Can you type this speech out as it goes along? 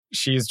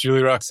She's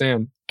Julie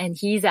Roxanne. And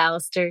he's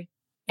Alistair.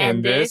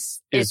 And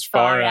this is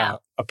Far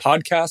Out, a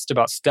podcast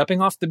about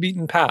stepping off the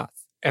beaten path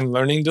and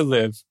learning to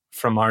live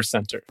from our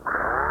center.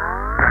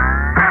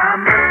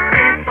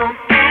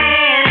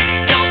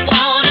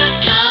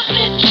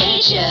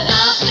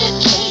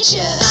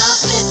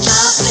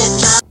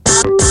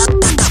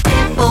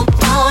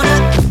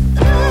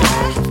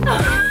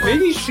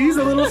 Maybe she's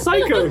a little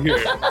psycho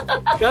here.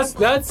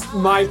 That's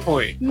my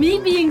point. Me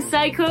being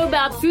psycho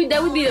about food,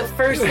 that would be the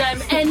first time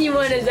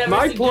anyone has ever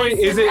My point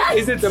is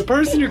it the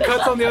person who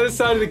cuts on the other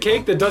side of the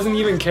cake that doesn't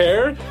even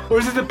care? Or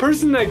is it the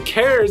person that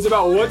cares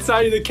about what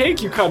side of the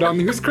cake you cut on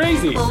who's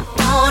crazy?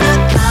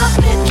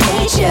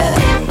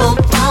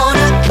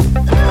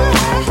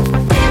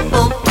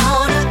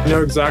 I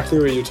know exactly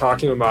what you're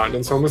talking about, and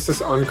it's almost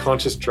this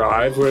unconscious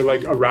drive where,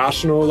 like, a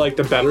rational, like,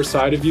 the better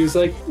side of you is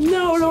like,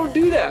 no, don't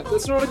do that.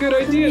 That's not a good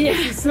idea. Yeah.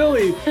 This is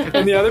silly.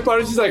 And the other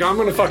part is just like, I'm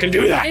gonna fucking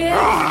do that.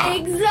 Yeah,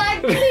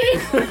 exactly.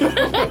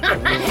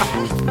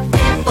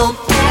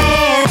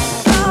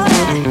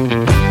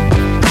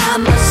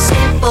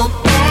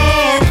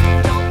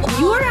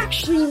 You're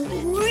actually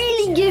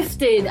really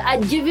gifted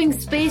at giving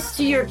space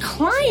to your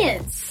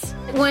clients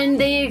when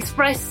they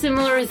express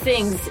similar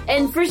things.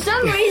 And for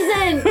some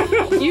reason,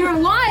 your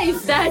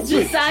wife, that's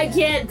just, I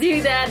can't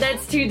do that.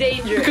 That's too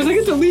dangerous. Because I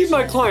get to leave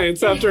my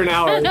clients after an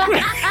hour.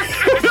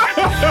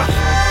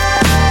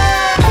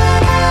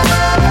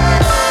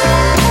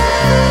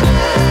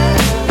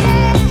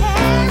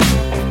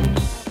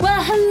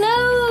 Well,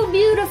 hello,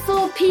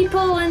 beautiful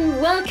people,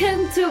 and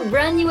welcome to a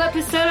brand new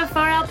episode of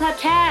Far Out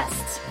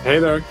Podcast. Hey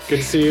there, good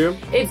to see you.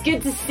 It's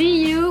good to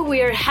see you.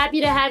 We are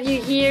happy to have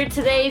you here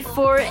today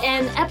for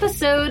an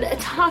episode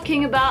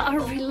talking about our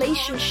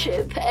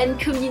relationship and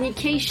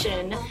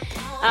communication.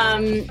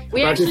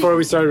 Before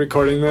we started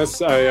recording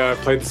this, I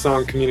played the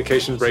song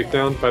Communication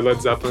Breakdown by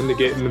Led Zeppelin to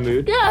get in the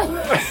mood.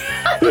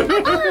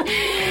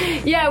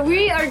 Yeah,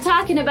 we are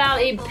talking about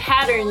a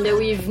pattern that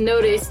we've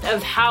noticed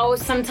of how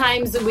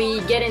sometimes we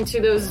get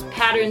into those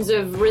patterns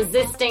of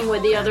resisting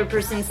what the other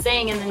person's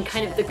saying and then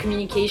kind of the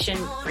communication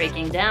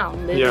breaking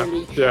down.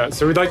 Literally. Yeah.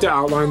 So we'd like to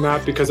outline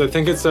that because I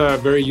think it's a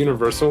very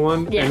universal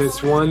one. Yes. And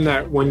it's one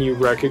that when you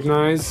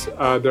recognize,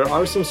 there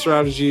are some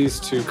strategies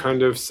to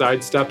kind of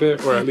sidestep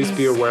it or at least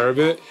be aware of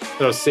it.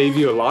 That'll save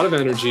you a lot of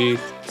energy,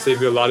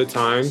 save you a lot of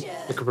time,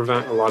 and can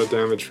prevent a lot of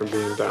damage from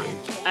being done.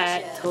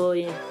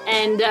 Totally.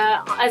 And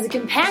as a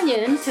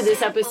companion to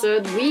this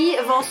episode, we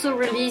have also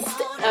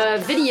released a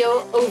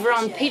video over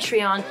on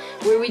Patreon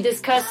where we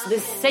discuss the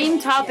same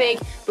topic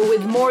but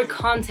with more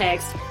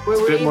context. Where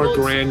It's a bit more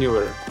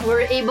granular.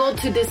 We're able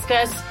to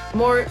discuss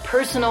more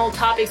personal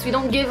topics. We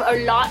don't give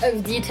a lot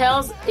of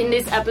details in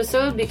this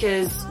episode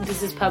because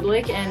this is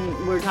public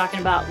and we're talking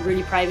about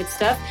really private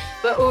stuff.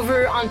 But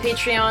over on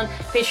Patreon,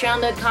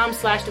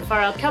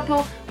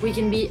 patreon.com/thefaroutcouple, we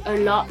can be a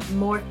lot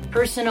more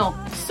personal.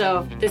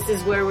 So this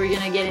is where we're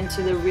going to get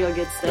into the real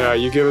good stuff. Yeah,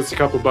 you give us a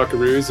couple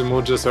buckaroos and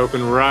we'll just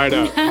open right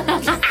up.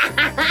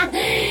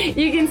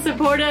 You can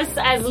support us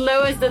as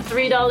low as the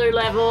 $3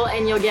 level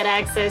and you'll get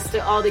access to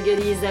all the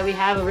goodies that we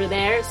have over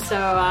there.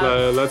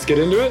 So let's get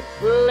into it.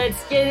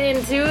 Let's get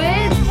into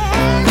it.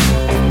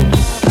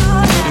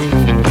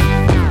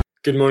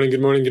 Good morning,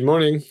 good morning, good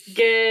morning.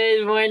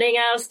 Good morning,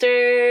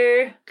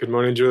 Alistair. Good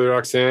morning, Julie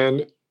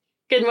Roxanne.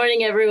 Good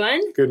morning,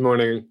 everyone. Good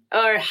morning.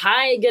 Or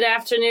hi, good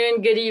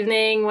afternoon, good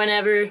evening,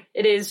 whenever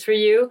it is for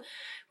you.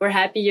 We're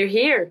happy you're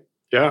here.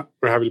 Yeah,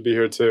 we're happy to be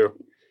here too.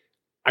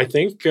 I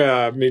think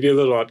maybe a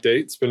little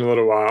update. It's been a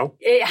little while.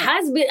 It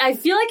has been. I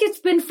feel like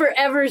it's been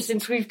forever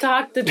since we've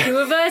talked, the two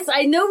of us.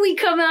 I know we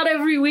come out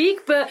every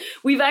week, but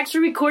we've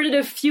actually recorded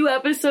a few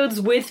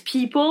episodes with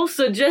people.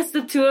 So just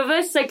the two of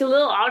us, like a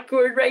little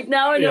awkward right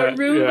now in our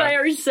room by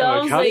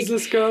ourselves. How does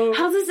this go?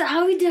 How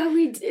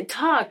we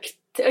talk?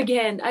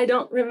 Again, I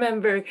don't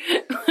remember.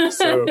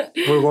 So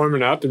we're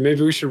warming up, and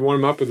maybe we should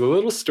warm up with a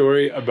little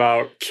story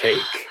about cake.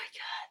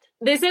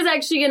 This is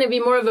actually going to be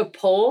more of a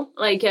poll.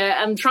 Like,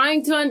 I'm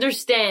trying to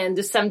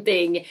understand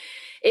something.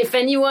 If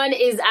anyone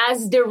is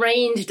as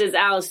deranged as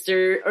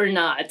Alistair or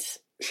not.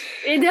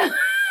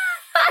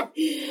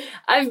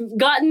 I've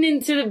gotten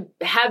into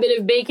the habit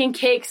of baking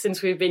cakes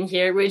since we've been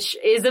here, which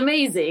is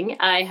amazing.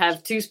 I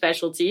have two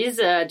specialties,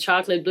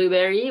 chocolate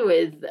blueberry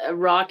with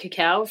raw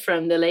cacao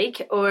from the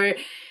lake, or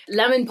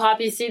lemon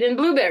poppy seed and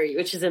blueberry,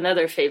 which is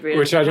another favorite.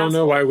 Which I don't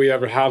know why we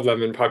ever have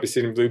lemon poppy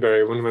seed and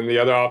blueberry when the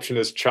other option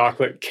is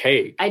chocolate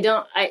cake.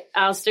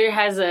 Alistair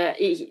has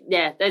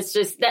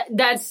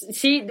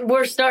see,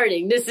 we're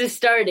starting.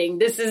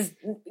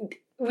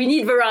 We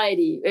need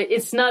variety.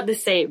 It's not the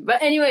same.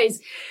 But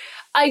anyways,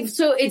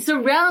 so it's a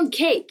round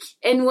cake,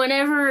 and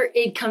whenever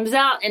it comes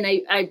out and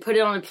I put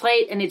it on a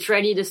plate and it's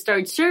ready to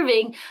start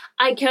serving,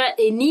 I cut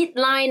a neat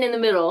line in the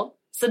middle.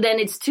 So then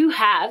it's two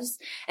halves.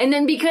 And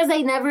then because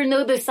I never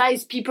know the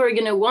size people are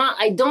going to want,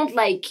 I don't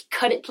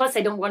cut it. Plus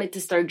I don't want it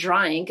to start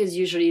drying because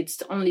usually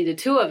it's only the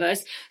two of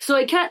us. So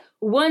I cut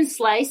one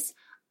slice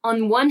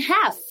on one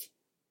half.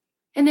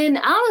 And then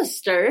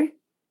Alistair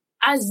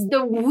as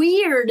the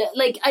weird,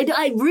 like,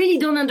 I really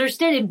don't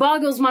understand. It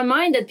boggles my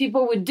mind that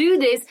people would do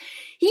this.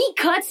 He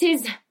cuts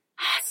his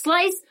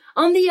slice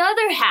on the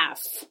other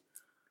half.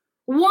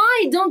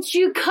 Why don't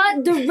you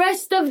cut the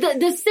rest of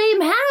the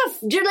same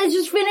half? Let's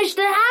just finish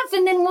the half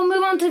and then we'll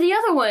move on to the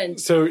other one.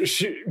 So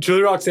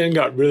Julie Roxanne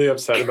got really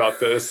upset about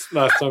this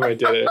last time I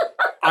did it.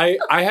 I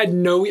had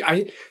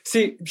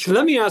see,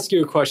 let me ask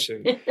you a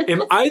question.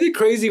 Am I the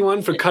crazy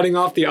one for cutting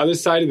off the other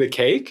side of the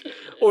cake?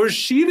 Or is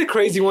she the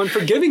crazy one for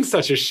giving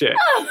such a shit?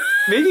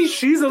 Maybe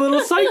she's a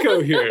little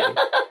psycho here.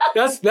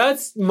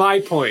 That's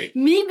my point.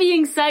 Me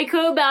being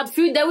psycho about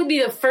food, that would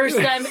be the first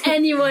time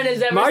anyone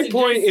has ever My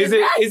point is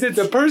it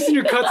the person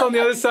who cuts on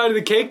the other side of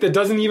the cake that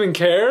doesn't even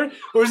care?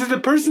 Or is it the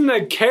person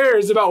that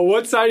cares about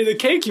what side of the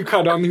cake you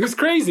cut on who's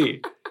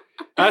crazy?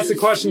 That's the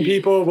question,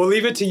 people. We'll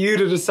leave it to you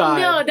to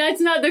decide. No,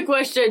 that's not the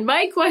question.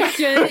 My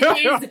question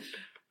is,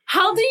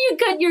 how do you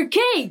cut your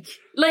cake?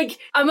 Like,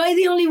 am I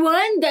the only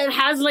one that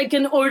has like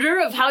an order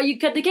of how you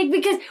cut the cake?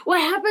 Because what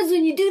happens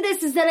when you do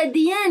this is that at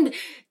the end,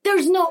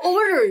 there's no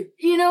order.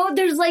 You know,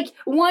 there's like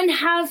one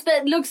half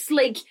that looks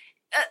like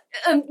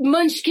a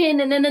munchkin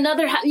and then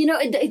another half, you know,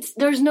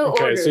 there's no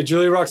order. Okay, so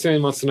Julie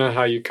Roxanne wants to know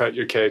how you cut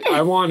your cake.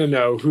 I want to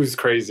know who's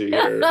crazy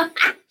here.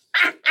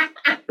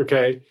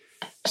 Okay.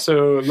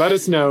 So let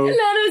us know.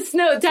 Let us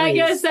know. Tag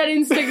us at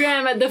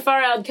Instagram at The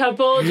Far Out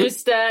Couple.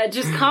 Just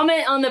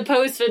comment on the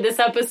post for this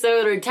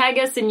episode or tag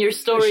us in your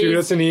stories. Shoot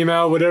us an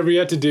email, whatever you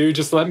have to do.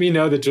 Just let me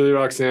know that Julie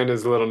Roxanne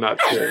is a little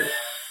nuts here.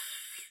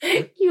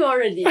 You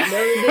already know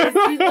this.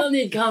 You don't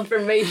need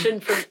confirmation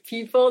from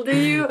people, do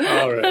you?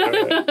 All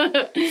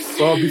right.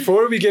 Well,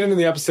 before we get into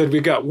the episode,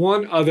 we've got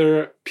one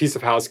other piece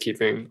of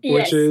housekeeping,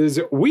 which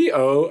is we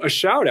owe a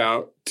shout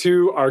out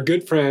to our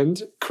good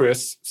friend,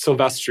 Chris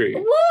Silvestri.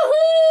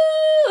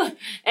 Woohoo!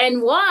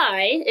 And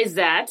why is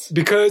that?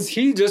 Because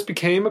he just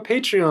became a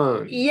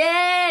Patreon.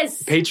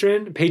 Yes!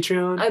 Patron? A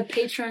patron. A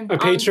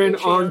patron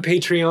on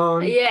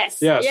Patreon. Yes.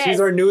 He's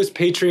our newest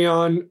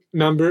Patreon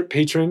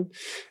patron.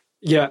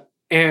 Yeah.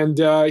 And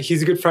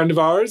he's a good friend of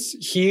ours.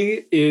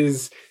 He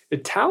is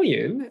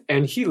Italian,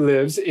 and he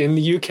lives in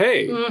the UK.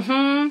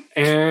 Mm-hmm.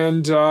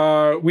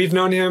 And we've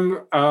known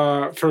him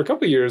for a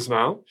couple of years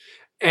now.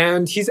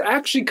 And he's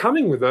actually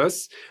coming with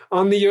us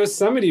on the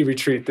Yosemite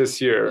retreat this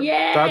year.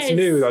 Yes. That's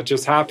new. That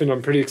just happened.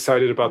 I'm pretty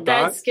excited about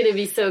that. That's going to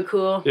be so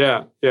cool.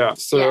 Yeah.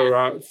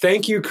 So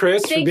thank you,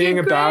 Chris, for being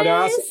a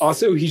badass.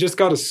 Also, he just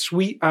got a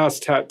sweet-ass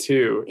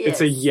tattoo. Yes.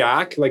 It's a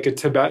yak, like a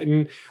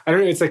Tibetan, I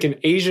don't know, it's like an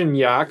Asian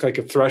yak, like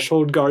a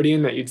threshold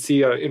guardian that you'd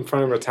see in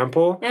front of a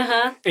temple.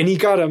 Uh-huh. And he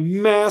got a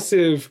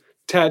massive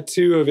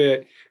tattoo of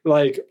it,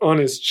 like on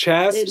his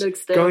chest, it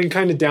looks dope. Going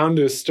kind of down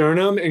to his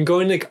sternum and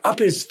going like up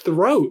his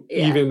throat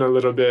even a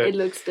little bit. It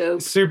looks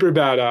dope. Super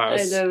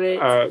badass. I love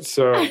it.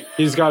 So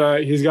he's got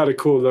a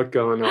cool look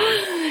going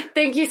on.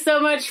 Thank you so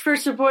much for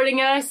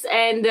supporting us,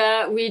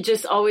 and we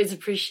just always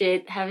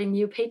appreciate having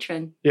you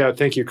patron. Yeah,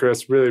 thank you,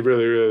 Chris. Really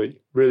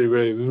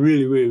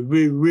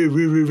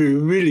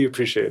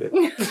appreciate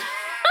it.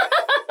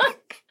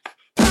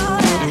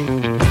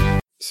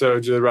 So,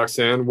 Julie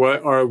Roxanne,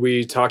 what are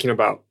we talking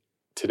about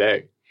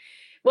today?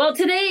 Well,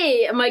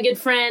 today, my good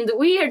friend,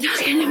 we are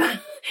talking about.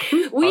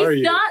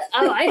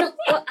 I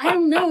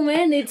don't know,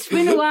 man. It's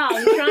been a while.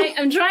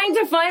 I'm trying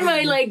to find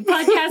my like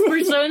podcast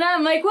persona.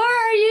 I'm like,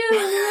 where are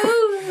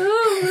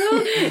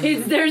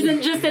you? There's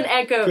just an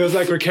echo. Feels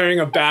like we're carrying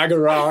a bag of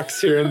rocks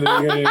here in the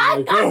beginning.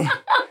 Like, oh.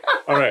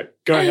 All right,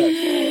 go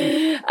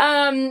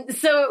ahead.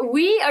 So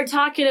we are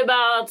talking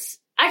about.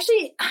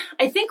 Actually,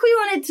 I think we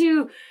wanted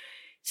to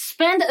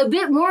spend a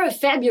bit more of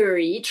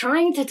February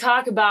trying to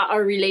talk about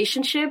our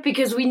relationship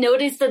because we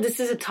noticed that this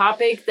is a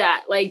topic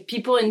that like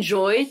people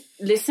enjoy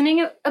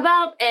listening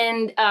about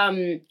and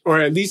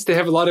or at least they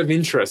have a lot of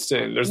interest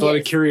in. There's a lot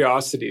of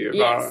curiosity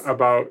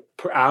about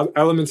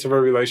elements of our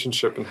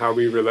relationship and how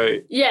we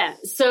relate. Yeah.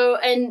 So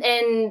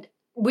and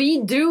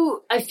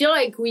I feel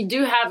like we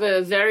do have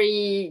a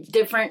very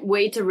different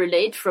way to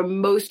relate from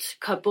most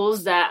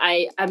couples that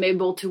I am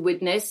able to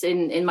witness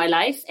in my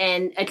life.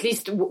 And at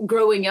least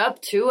growing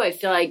up too, I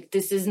feel like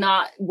this is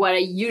not what I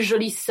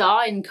usually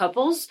saw in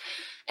couples.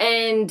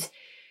 And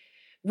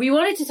we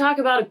wanted to talk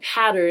about a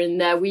pattern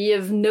that we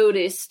have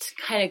noticed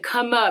kind of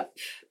come up.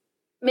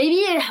 Maybe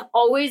it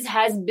always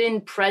has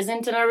been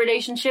present in our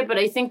relationship, but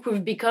I think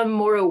we've become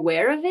more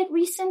aware of it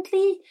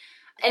recently.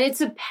 And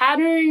it's a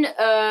pattern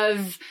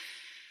of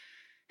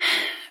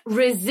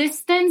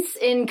resistance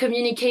in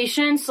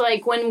communication. So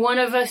like when one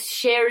of us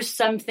shares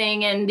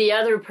something and the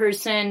other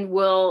person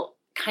will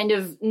kind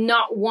of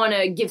not want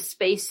to give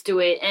space to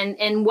it.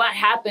 And what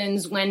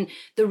happens when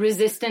the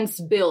resistance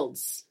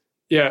builds?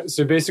 Yeah.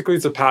 So basically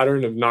it's a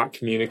pattern of not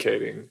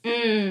communicating.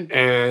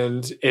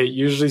 And it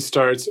usually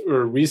starts,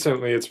 or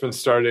recently it's been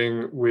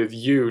starting with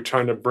you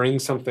trying to bring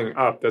something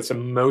up that's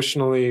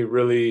emotionally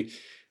really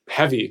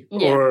heavy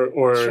or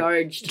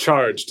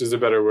charged is a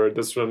better word.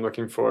 That's what I'm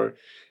looking for.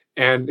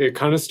 And it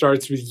kind of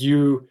starts with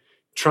you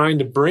trying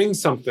to bring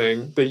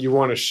something that you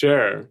want to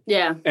share.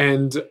 Yeah.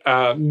 And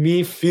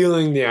me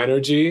feeling the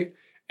energy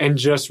and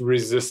just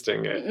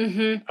resisting it.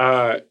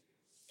 Mm-hmm.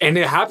 And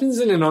it happens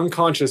in an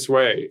unconscious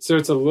way. So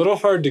it's a little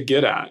hard to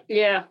get at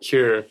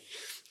here.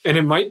 And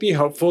it might be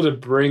helpful to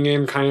bring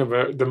in kind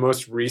of the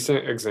most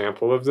recent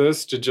example of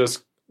this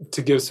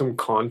to give some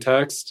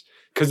context.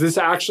 Because this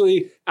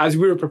actually, as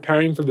we were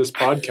preparing for this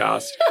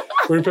podcast,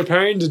 we were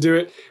preparing to do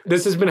it.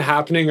 This has been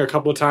happening a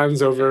couple of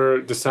times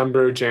over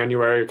December,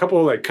 January, a couple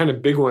of like kind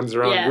of big ones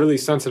around really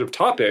sensitive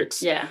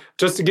topics. Yeah.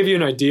 Just to give you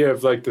an idea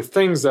of like the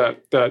things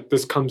that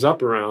this comes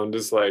up around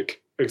is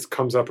like, it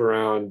comes up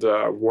around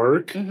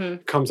work,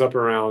 comes up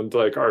around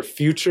like our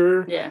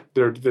future,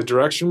 the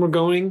direction we're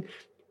going,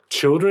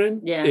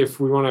 children, if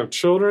we want to have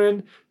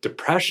children,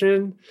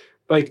 depression.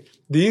 Like,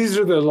 these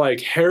are the,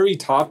 like, hairy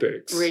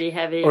topics. Really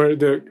heavy.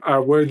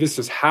 Or where this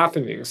is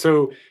happening.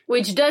 So,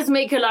 which does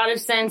make a lot of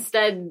sense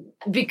that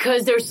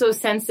because they're so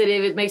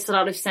sensitive, it makes a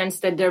lot of sense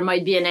that there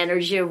might be an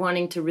energy of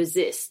wanting to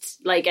resist.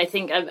 Like, I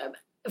think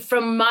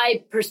from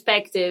my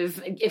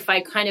perspective, if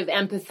I kind of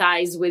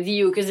empathize with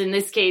you, because in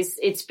this case,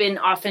 it's been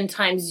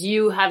oftentimes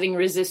you having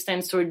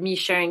resistance toward me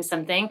sharing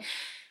something,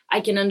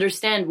 I can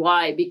understand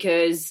why,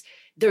 because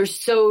they're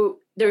so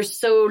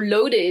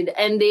loaded,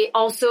 and they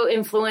also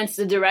influence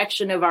the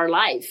direction of our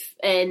life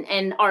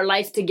and our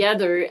life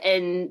together.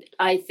 And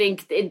I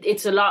think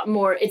it's a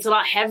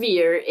lot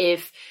heavier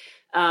if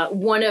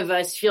one of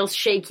us feels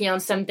shaky on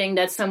something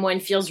that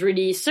someone feels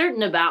really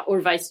certain about,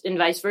 or vice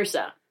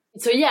versa.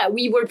 So yeah,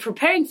 we were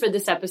preparing for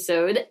this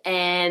episode,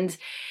 and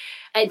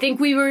I think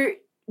we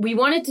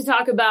wanted to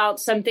talk about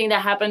something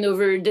that happened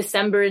over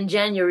December and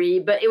January,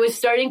 but it was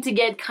starting to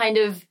get kind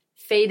of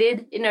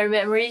faded in our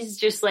memories,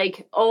 just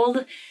like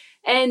old.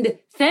 And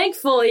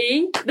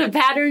thankfully, the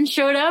pattern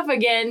showed up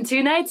again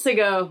 2 nights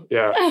ago.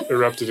 Yeah,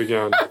 erupted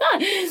again.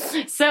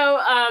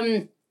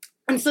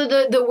 And so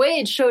the way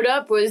it showed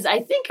up was, I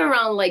think,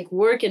 around like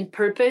work and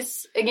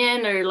purpose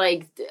again, or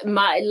like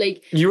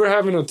you were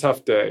having a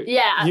tough day.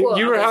 Yeah.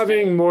 You were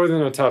having more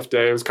than a tough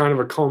day. It was kind of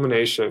a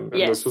culmination.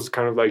 And this was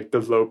kind of like the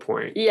low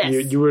point.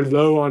 Yes. You were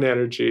low on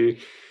energy,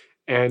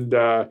 and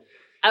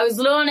I was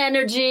low on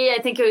energy.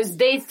 I think it was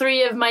day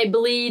 3 of my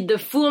bleed. The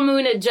full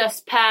moon had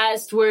just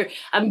passed, where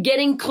I'm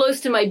getting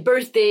close to my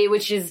birthday,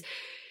 which is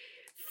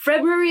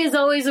February is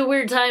always a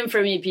weird time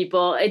for me,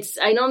 people.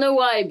 I don't know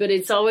why, but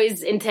it's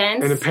always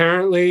intense. And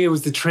apparently it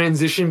was the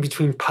transition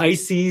between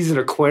Pisces and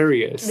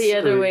Aquarius. The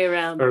other way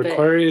around. Or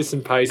Aquarius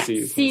and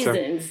Pisces.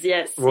 Seasons,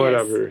 yes.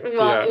 Whatever. Yes.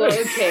 Well,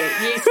 okay.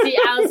 You see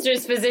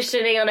Alistair's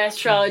positioning on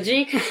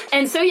astrology.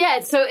 And so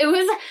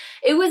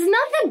it was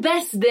not the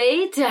best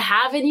day to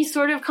have any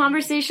sort of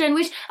conversation,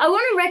 which I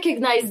want to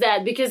recognize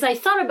that, because I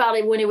thought about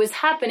it when it was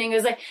happening. I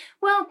was like,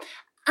 well,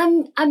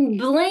 I'm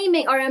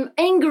blaming, or I'm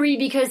angry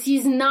because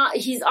he's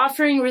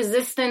offering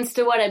resistance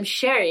to what I'm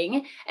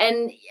sharing,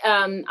 and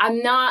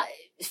I'm not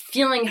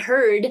feeling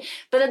heard.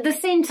 But at the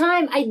same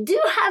time, I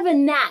do have a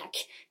knack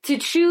to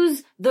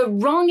choose the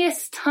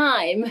wrongest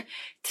time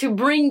to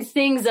bring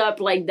things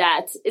up like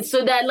that,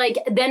 so that like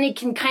then it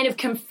can kind of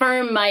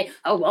confirm my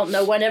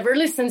no one ever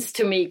listens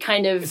to me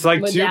kind of. It's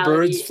like modality. 2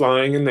 birds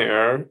flying in the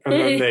air, and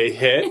then they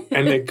hit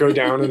and they go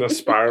down in a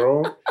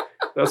spiral.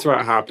 That's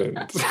what happened.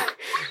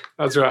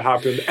 That's what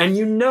happened. And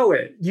you know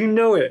it.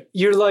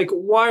 You're like,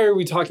 why are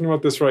we talking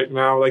about this right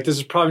now? Like, this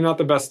is probably not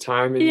the best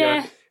time.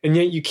 And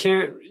yet you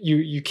can't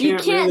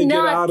really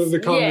get out of the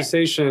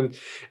conversation.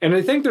 And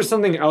I think there's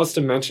something else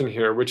to mention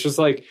here, which is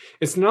like,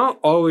 it's not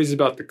always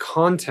about the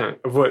content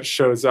of what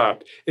shows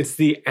up. It's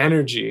the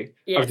energy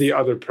of the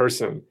other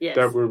person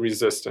that we're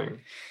resisting.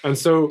 And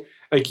so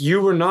like,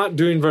 you were not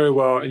doing very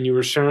well, and you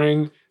were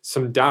sharing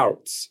some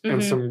doubts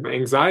and some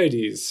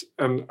anxieties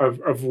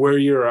of where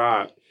you're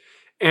at.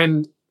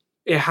 And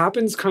it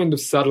happens kind of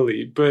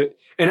subtly,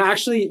 and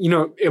actually,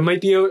 it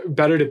might be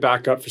better to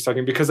back up for a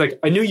second, because like,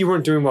 I knew you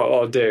weren't doing well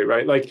all day,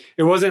 right? Like,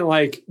 it wasn't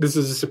like this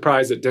is a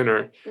surprise at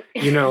dinner,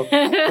 like,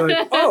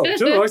 oh,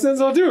 Julie Roxanne's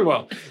not doing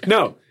well.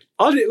 No,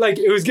 like,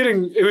 it was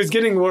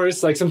getting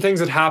worse. Like, some things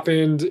had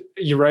happened,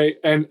 you're right.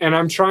 And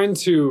I'm trying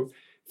to,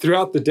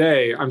 throughout the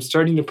day, I'm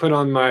starting to put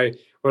on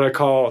what I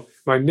call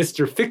my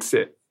Mr.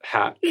 Fix-It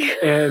hat.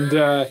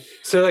 And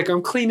so like,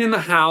 I'm cleaning the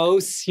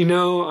house,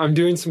 I'm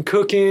doing some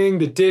cooking,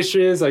 the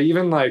dishes. I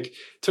even like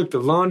took the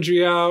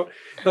laundry out.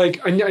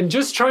 Like, I'm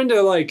just trying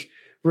to like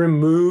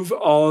remove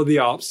all the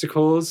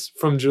obstacles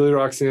from Julie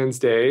Roxanne's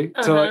day.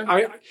 So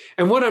like,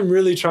 and what I'm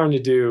really trying to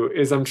do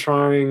is I'm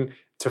trying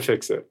to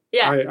fix it.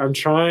 Yeah. I'm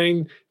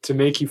trying to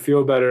make you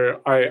feel better.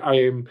 I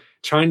am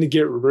trying to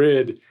get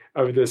rid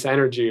of this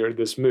energy or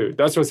this mood.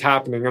 That's what's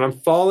happening. And I'm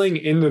falling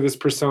into this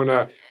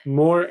persona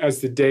more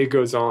as the day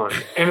goes on.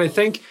 And I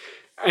think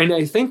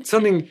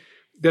something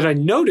that I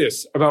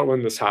notice about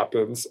when this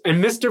happens,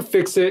 and Mr.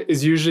 Fix-It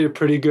is usually a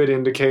pretty good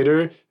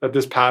indicator that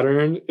this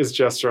pattern is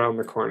just around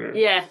the corner.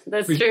 Yeah,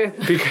 that's true.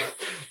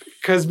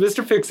 Because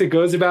Mr. Fix-It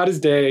goes about his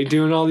day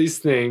doing all these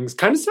things,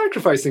 kind of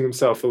sacrificing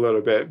himself a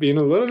little bit, being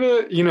a little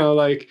bit,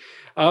 like,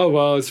 oh,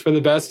 well, it's for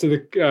the best of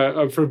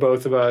for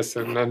both of us.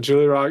 And then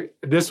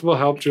this will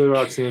help Julie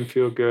Roxanne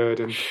feel good.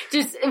 And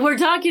just, we're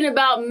talking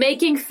about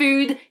making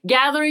food,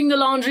 gathering the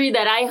laundry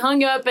that I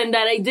hung up and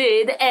that I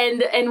did.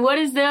 And what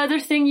is the other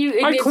thing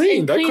I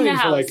cleaned the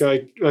house. for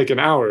like an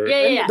hour.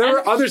 Yeah. There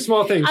were other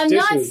small things. I'm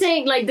dishes. not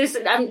saying like this,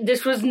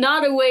 this was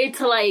not a way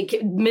to like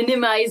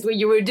minimize what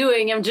you were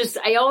doing.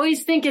 I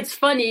always think it's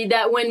funny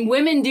that when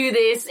women do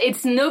this,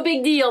 it's no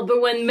big deal.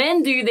 But when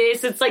men do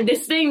this, it's like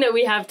this thing that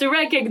we have to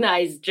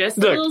recognize. Just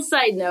a little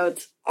side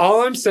note.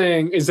 All I'm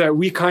saying is that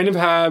we kind of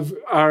have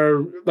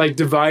our like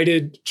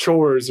divided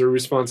chores or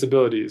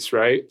responsibilities,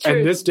 right? True.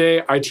 And this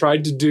day I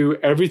tried to do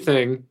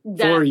everything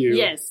for you.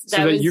 Yes,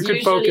 so that you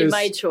could focus.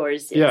 My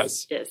chores.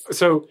 Yes.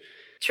 So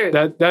true.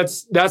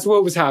 That's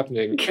what was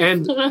happening.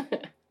 And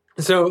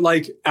so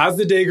like as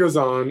the day goes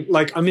on,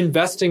 like I'm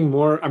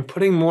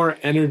putting more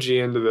energy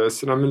into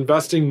this, and I'm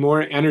investing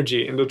more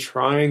energy into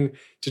trying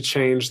to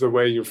change the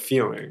way you're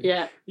feeling.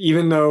 Yeah.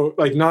 Even though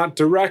like not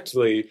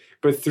directly,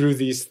 but through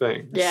these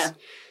things. Yeah.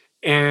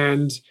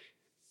 And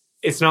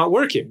it's not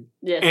working.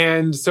 Yes.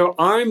 And so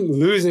I'm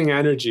losing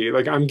energy.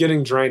 Like I'm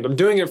getting drained. I'm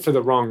doing it for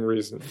the wrong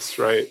reasons,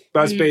 right?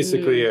 That's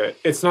basically it.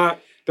 It's not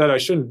that I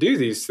shouldn't do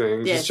these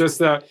things. Yes. It's just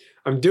that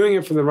I'm doing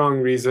it for the wrong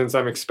reasons.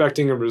 I'm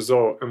expecting a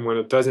result. And when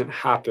it doesn't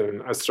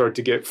happen, I start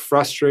to get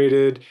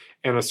frustrated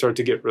and I start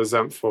to get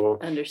resentful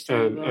and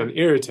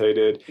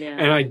irritated. Yeah.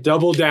 And I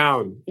double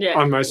down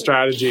on my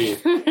strategy.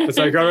 It's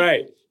like, all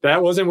right,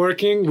 that wasn't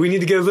working. We need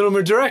to get a little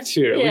more direct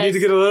here. Yes. We need to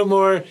get a little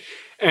more.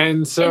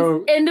 And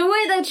so. And the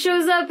way that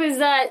shows up is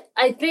that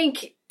I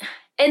think,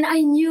 and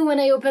I knew when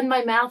I opened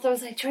my mouth, I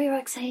was like, Julie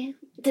Roxanne,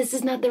 this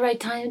is not the right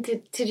time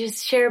to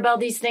just share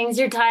about these things.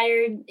 You're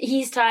tired.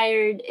 He's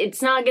tired.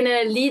 It's not going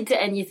to lead to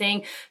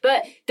anything.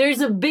 But there's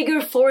a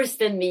bigger force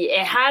than me.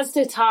 It has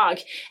to talk.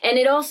 And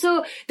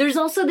there's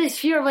also this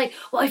fear of like,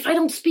 well, if I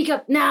don't speak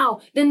up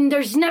now, then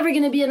there's never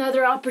going to be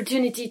another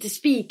opportunity to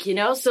speak, you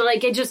know? So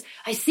like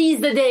I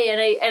seize the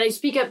day and I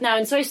speak up now.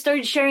 And so I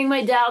started sharing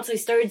my doubts. I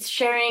started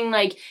sharing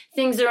like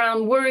things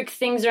around work,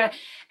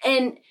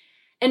 and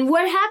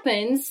what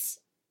happens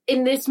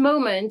in this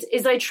moment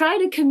is I try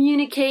to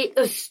communicate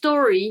a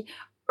story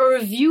or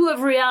a view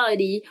of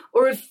reality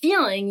or a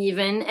feeling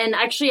even. And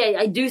actually,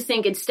 I do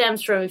think it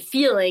stems from a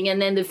feeling,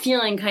 and then the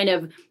feeling kind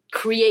of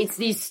creates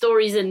these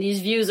stories and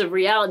these views of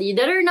reality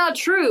that are not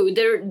true.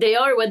 They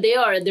are what they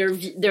are.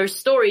 They're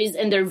stories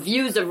and they're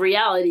views of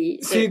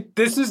reality. See,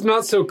 this is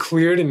not so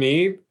clear to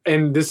me,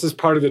 and this is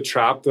part of the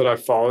trap that I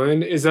fall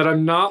in, is that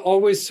I'm not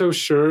always so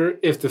sure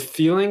if the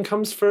feeling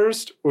comes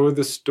first or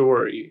the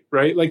story,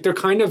 right? Like they're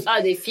kind of...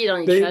 they feed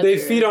on each other. They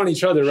feed on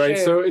each other, right?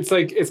 Sure. So it's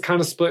like, it's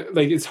kind of split,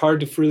 like it's hard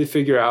to really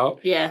figure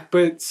out. Yeah.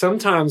 But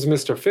sometimes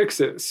Mr.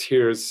 Fix-It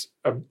hears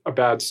a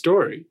bad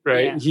story,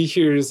 right? Yeah. He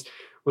hears,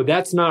 well,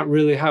 that's not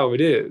really how it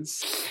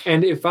is.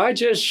 And if I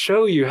just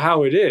show you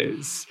how it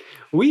is,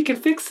 we can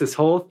fix this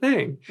whole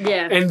thing.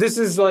 Yeah. And this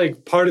is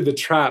like part of the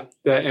trap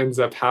that ends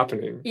up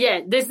happening.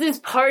 Yeah, this is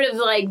part of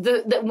like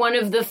the one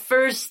of the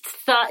first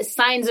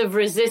signs of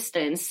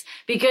resistance,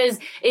 because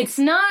it's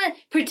not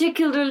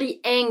particularly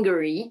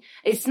angry.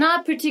 It's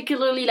not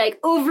particularly like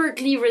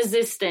overtly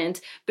resistant,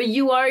 but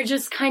you are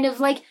just kind of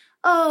like,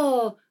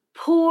 oh,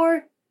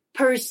 poor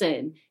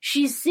person.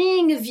 She's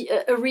seeing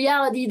a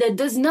reality that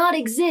does not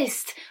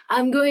exist.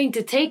 I'm going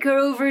to take her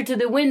over to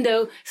the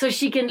window so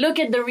she can look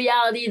at the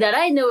reality that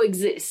I know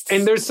exists.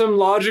 And there's some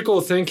logical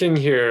thinking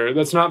here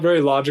that's not very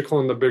logical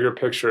in the bigger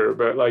picture,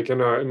 but like in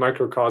a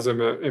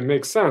microcosm, it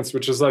makes sense,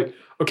 which is like,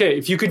 okay,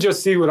 if you could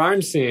just see what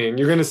I'm seeing,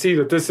 you're going to see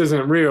that this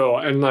isn't real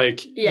and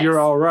like,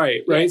 you're all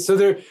right? Yes. So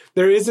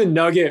there is a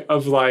nugget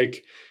of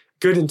like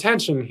good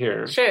intention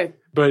here. Sure.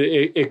 But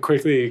it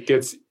quickly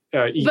gets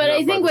but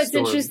I think what's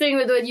interesting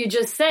with what you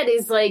just said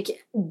is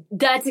like,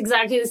 that's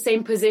exactly the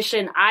same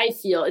position I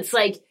feel. It's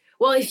like,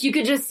 well, if you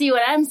could just see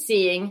what I'm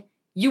seeing,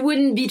 you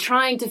wouldn't be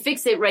trying to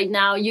fix it right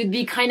now. You'd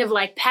be kind of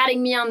like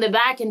patting me on the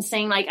back and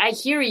saying like, I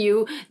hear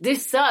you.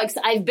 This sucks.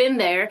 I've been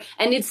there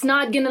and it's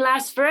not going to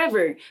last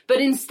forever.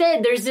 But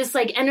instead there's this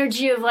like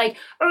energy of like,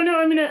 oh no,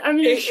 I'm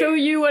going to show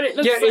you what it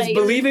looks like. Yeah, it's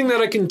believing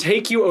that I can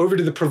take you over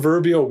to the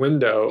proverbial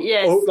window,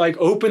 like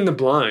open the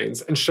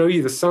blinds and show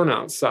you the sun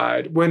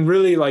outside, when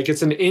really like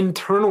it's an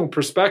internal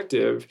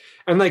perspective,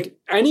 and like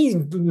any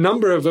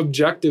number of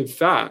objective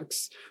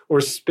facts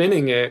or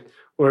spinning it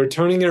or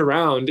turning it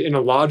around in a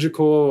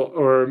logical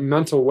or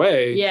mental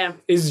way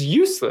is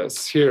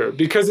useless here,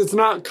 because it's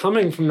not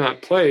coming from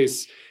that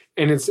place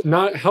and it's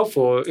not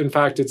helpful. In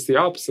fact, it's the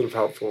opposite of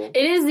helpful.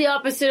 It is the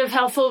opposite of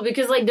helpful,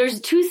 because like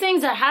there's two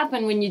things that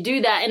happen when you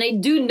do that. And I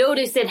do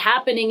notice it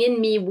happening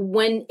in me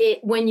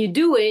when you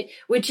do it,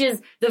 which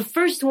is, the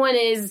first one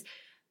is,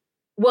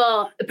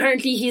 well,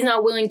 apparently he's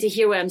not willing to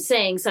hear what I'm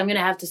saying, so I'm going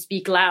to have to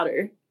speak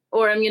louder.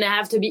 Or I'm going to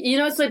have to be, you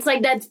know, so it's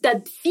like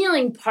that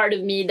feeling part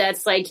of me,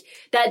 that's like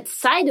that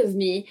side of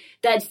me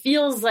that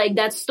feels like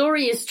that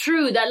story is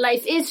true, that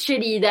life is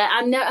shitty, that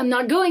I'm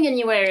not going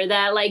anywhere,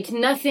 that like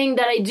nothing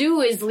that I do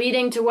is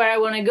leading to where I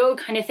want to go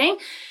kind of thing.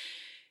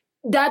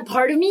 that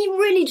part of me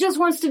really just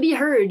wants to be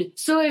heard.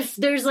 So if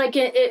there's like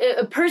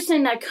a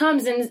person that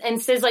comes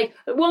and says like,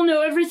 well,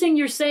 no, everything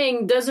you're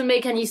saying doesn't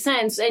make any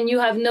sense and you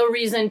have no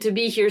reason to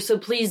be here, so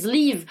please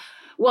leave.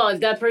 Well,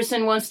 if that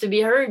person wants to be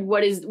heard,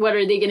 what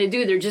are they going to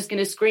do? They're just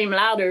going to scream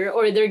louder,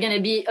 or they're going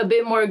to be a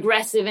bit more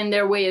aggressive in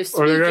their way of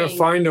speaking. Or they're going to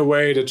find a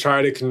way to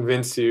try to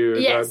convince you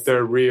that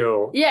they're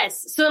real.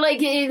 Yes. So like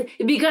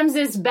it becomes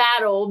this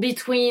battle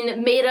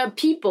between made up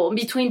people,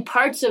 between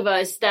parts of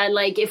us that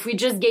like if we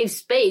just gave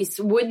space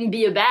wouldn't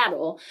be a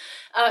battle.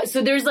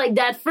 So there's like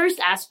that first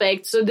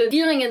aspect. So the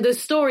feeling in the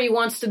story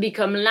wants to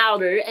become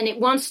louder, and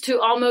it wants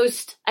to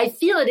almost, I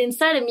feel it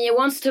inside of me, it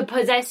wants to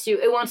possess you.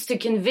 It wants to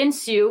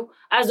convince you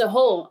as a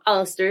whole,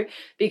 Alistair,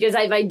 because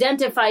I've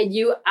identified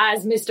you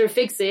as Mr.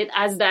 Fix-It,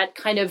 as that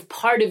kind of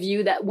part of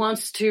you that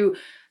wants to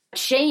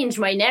change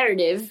my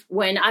narrative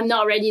when I'm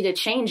not ready to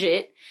change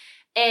it.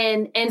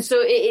 And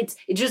so it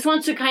just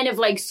wants to kind of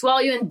like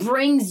swallow you and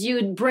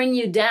bring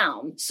you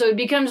down. So it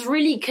becomes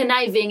really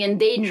conniving and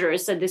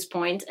dangerous at this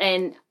point.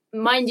 And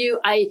mind you,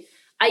 I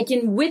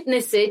can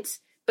witness it,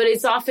 but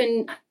it's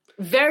often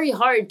very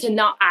hard to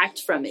not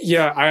act from it.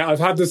 Yeah, I've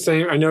had the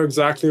same. I know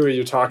exactly what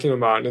you're talking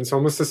about. And it's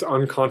almost this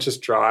unconscious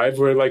drive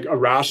where like a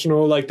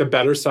rational, like the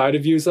better side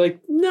of you is like,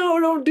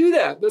 no, don't do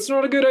that. That's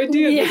not a good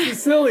idea. Yeah. This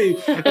is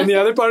silly. And the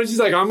other part is just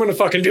like, I'm going to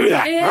fucking do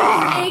that.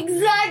 Yeah,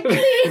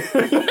 exactly.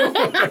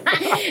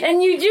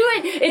 And you do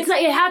it. It's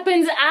like it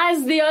happens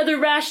as the other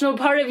rational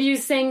part of you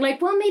saying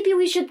like, well, maybe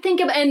we should think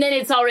about, and then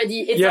it's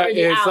already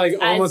it's like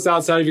almost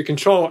outside of your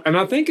control. And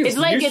I think it's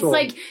useful. It's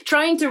like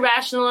trying to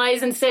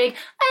rationalize and say,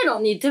 I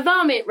don't need to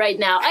vomit right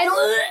now. I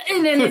don't,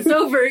 and then it's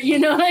over, you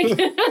know, like.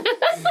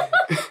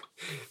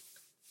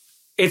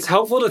 It's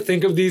helpful to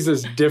think of these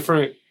as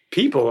different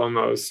people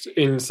almost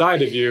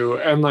inside of you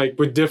and like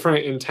with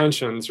different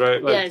intentions,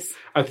 right? Like, yes.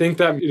 I think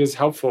that it is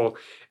helpful.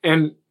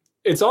 And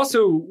it's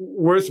also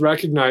worth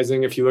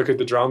recognizing if you look at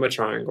the drama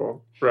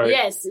triangle, right?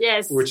 Yes,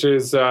 yes. Which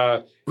is,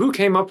 who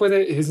came up with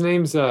it? His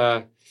name's...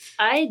 I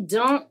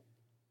don't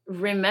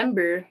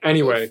remember.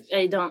 Anyway.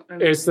 I don't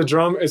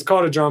remember. It's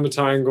called a drama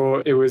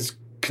triangle. It was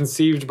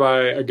conceived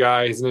by a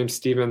guy, his name's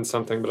Steven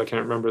something, but I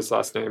can't remember his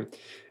last name.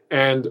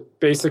 And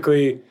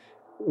basically,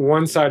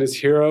 one side is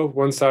hero,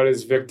 one side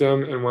is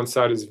victim, and one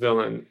side is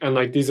villain. And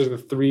like these are the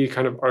three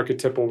kind of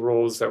archetypal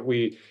roles that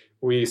we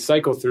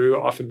cycle through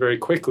often very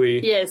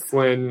quickly. Yes.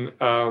 When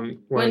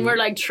we're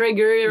like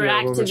triggered or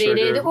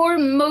activated, or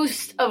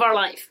most of our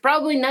life,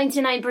 probably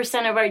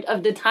 99%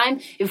 of the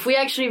time, if we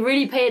actually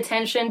really pay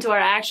attention to our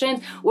actions,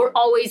 we're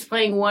always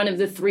playing one of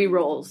the three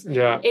roles.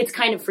 Yeah. It's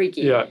kind of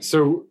freaky. Yeah.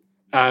 So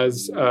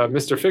as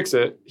Mr.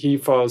 Fix-It, he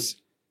falls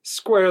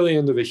squarely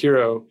into the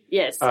hero.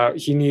 Yes.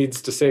 He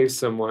needs to save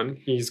someone.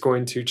 He's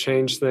going to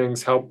change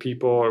things, help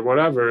people, or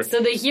whatever.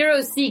 So the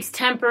hero seeks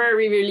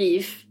temporary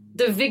relief.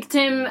 The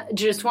victim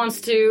just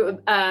wants to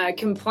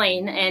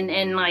complain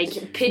and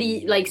like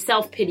pity, like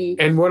self-pity.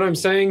 And what I'm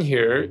saying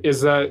here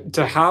is that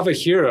to have a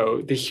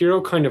hero, the hero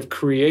kind of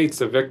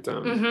creates a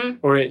victim,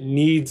 or it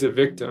needs a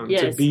victim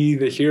to be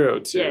the hero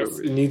to. Yes.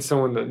 It needs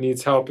someone that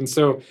needs help. And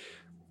so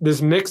this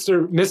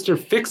Mr.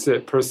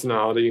 Fix-It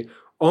personality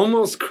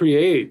almost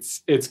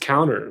creates its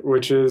counter,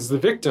 which is the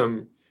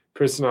victim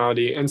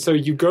personality. And so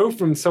you go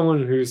from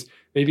someone who's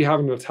maybe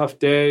having a tough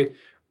day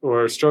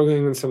or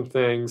struggling with some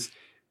things,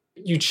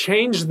 you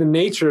change the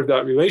nature of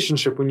that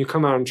relationship when you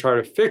come out and try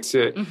to fix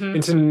it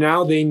into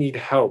now they need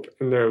help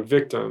and they're a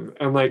victim.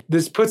 And like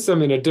this puts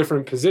them in a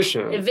different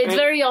position. It's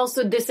very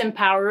also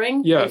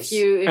disempowering if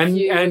you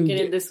look at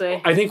it this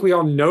way. I think we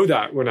all know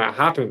that when that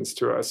happens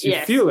to us. You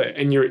feel it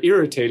and you're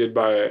irritated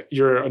by it.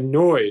 You're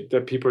annoyed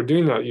that people are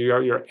doing that.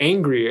 You're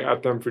angry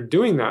at them for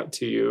doing that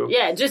to you.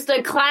 Yeah, just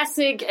a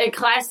classic,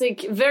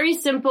 very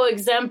simple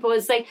example.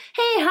 It's like,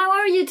 hey, how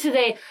are you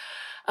today?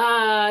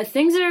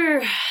 Things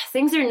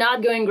are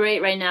not going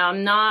great right now.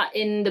 I'm not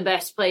in the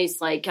best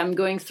place. Like, I'm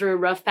going through a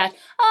rough patch.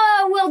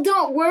 Oh, well,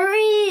 don't worry.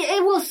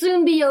 It will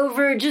soon be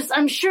over.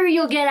 I'm sure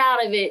you'll get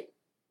out of it.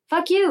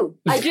 Fuck you.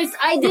 I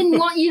didn't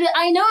want you to,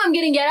 I know I'm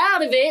gonna get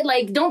out of it.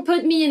 Like, don't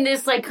put me in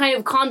this, like, kind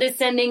of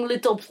condescending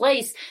little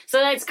place. So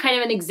that's kind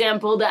of an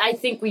example that I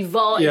think we've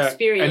all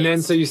experienced. And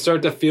then so you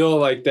start to feel,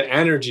 like, the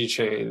energy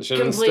change.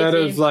 And completely. Instead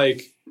of,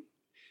 like,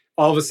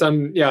 all of a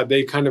sudden,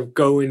 they kind of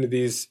go into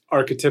these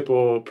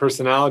archetypal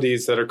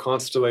personalities that are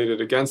constellated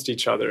against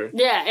each other.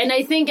 Yeah, and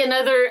I think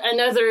another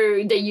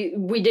that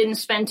we didn't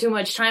spend too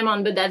much time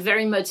on, but that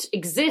very much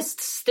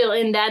exists still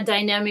in that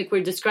dynamic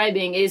we're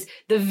describing is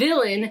the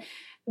villain.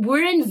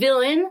 We're in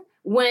villain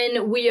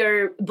when we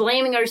are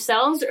blaming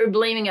ourselves or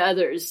blaming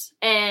others.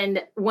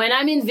 And when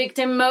I'm in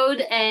victim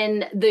mode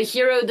and the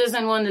hero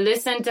doesn't want to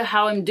listen to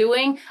how I'm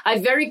doing, I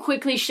very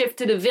quickly shift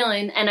to the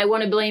villain and I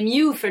want to blame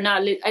you for and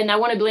I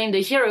want to blame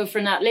the hero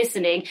for not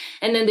listening.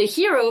 And then the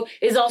hero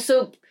is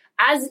also,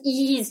 as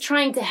he's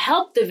trying to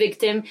help the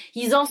victim,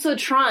 he's also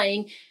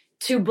trying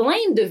to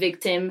blame the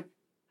victim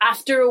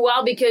after a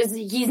while because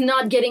he's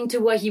not getting to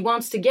what he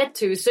wants to get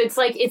to. So it's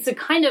like, it's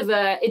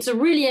a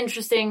really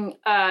interesting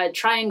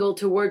triangle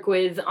to work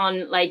with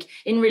on like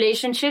in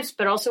relationships,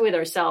 but also with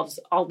ourselves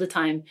all the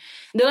time.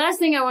 The last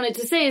thing I wanted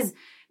to say is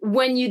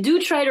when you do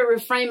try to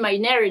reframe my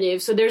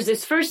narrative, so there's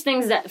this first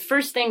thing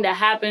that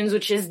happens,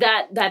 which is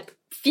that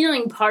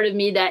feeling part of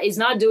me that is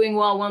not doing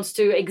well wants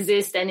to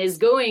exist and is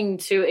going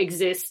to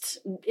exist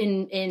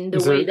in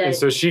the way that... And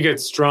so she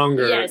gets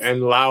stronger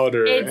and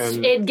louder.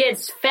 It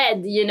gets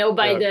fed,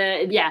 by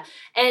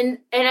And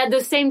at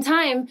the same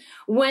time,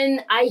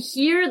 when I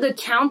hear the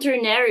counter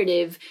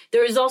narrative,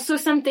 there is also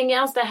something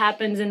else that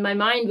happens in my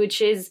mind,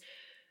 which is,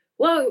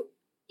 well,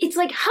 it's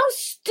like, how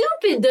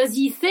stupid does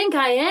he think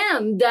I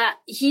am that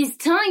he's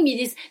telling me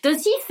this?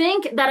 Does he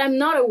think that I'm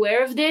not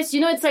aware of this?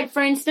 It's like,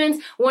 for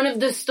instance, one of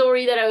the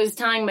story that I was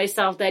telling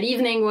myself that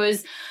evening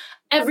was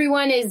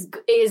everyone is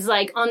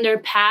like on their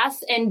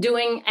path and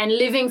doing and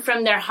living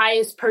from their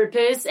highest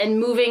purpose and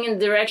moving in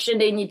the direction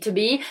they need to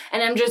be.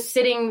 And I'm just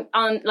sitting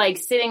on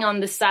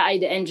the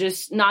side and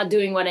just not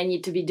doing what I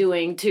need to be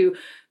doing to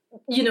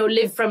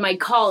live from my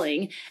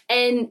calling.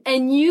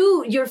 And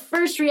your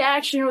first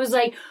reaction was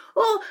like,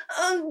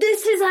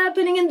 this is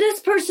happening and this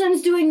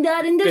person's doing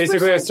that and this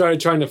basically I started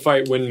trying to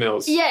fight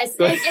windmills. Yes.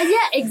 and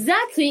yeah,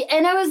 exactly.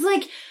 And I was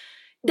like,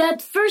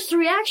 that first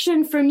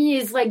reaction for me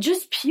is like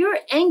just pure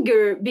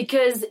anger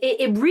because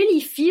it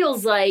really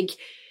feels like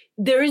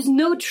there is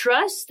no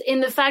trust in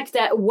the fact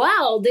that,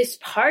 wow, this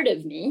part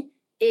of me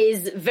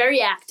is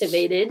very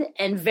activated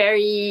and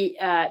very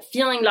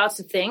feeling lots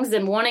of things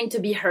and wanting to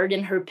be heard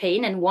in her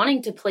pain and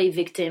wanting to play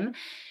victim,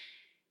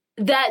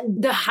 that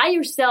the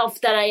higher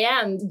self that I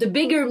am, the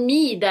bigger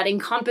me that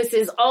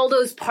encompasses all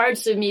those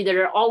parts of me that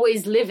are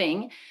always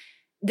living.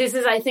 This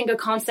is, I think, a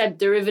concept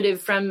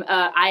derivative from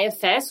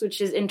IFS, which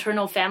is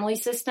internal family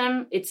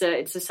system. It's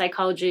a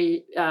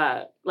psychology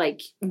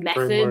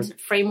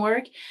method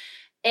framework.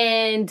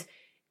 And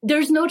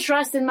there's no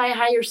trust in my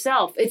higher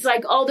self. It's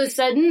like all of a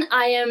sudden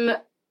I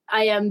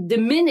am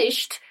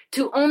diminished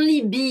to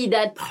only be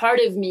that part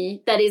of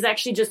me that is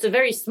actually just a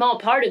very small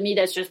part of me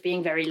that's just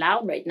being very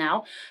loud right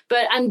now.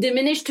 But I'm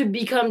diminished to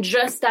become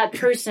just that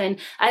person,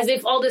 as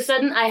if all of a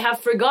sudden I have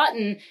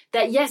forgotten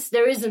that, yes,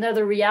 there is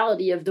another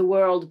reality of the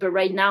world, but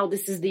right now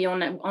this is the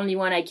only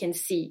one I can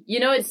see.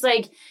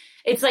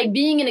 It's like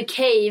being in a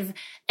cave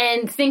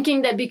and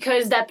thinking that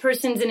because that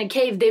person's in a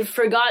cave, they've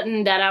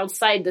forgotten that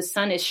outside the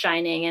sun is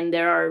shining and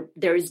there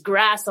is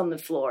grass on the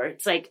floor.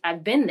 It's like,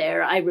 I've been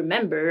there. I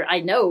remember.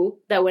 I know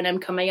that when I'm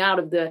coming out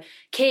of the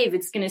cave,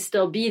 it's going to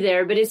still be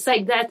there. But it's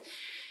like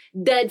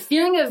that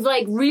feeling of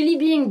like really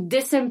being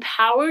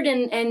disempowered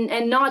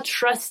and not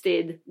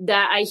trusted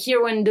that I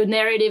hear when the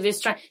narrative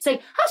is trying. It's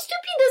like, how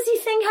stupid does he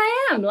think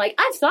I am? Like,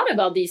 I've thought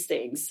about these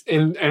things.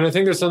 And I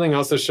think there's something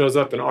else that shows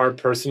up in our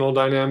personal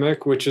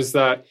dynamic, which is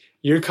that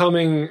you're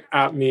coming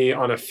at me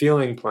on a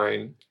feeling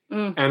plane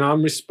and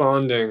I'm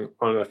responding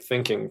on a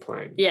thinking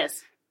plane.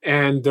 Yes.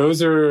 And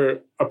those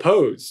are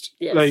opposed.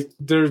 Yes. Like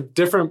they're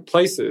different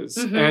places.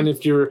 Mm-hmm. And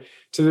if you're,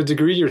 to the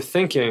degree you're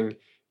thinking,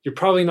 you're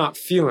probably not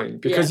feeling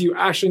because you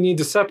actually need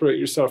to separate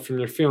yourself from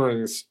your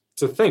feelings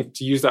to think,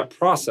 to use that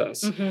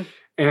process. Mm-hmm.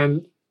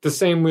 And the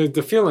same with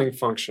the feeling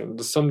function.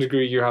 To some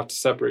degree, you have to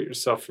separate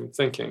yourself from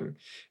thinking.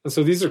 And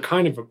so these are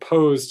kind of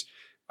opposed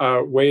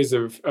ways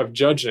of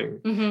judging.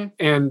 Mm-hmm.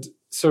 And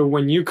so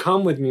when you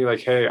come with me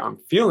like, hey, I'm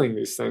feeling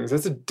these things,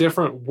 that's a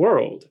different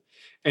world.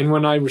 And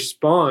when I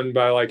respond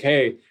by like,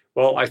 hey,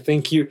 well, I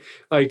think you,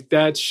 like,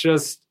 that's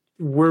just,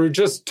 we're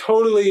just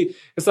totally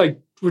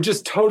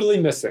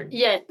missing.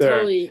 Yeah, there.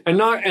 Totally.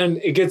 And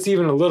it gets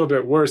even a little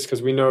bit worse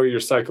because we know your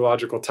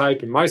psychological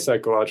type and my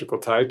psychological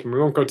type, and we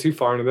won't go too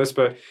far into this,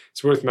 but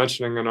it's worth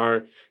mentioning in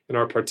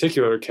our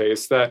particular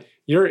case that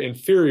your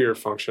inferior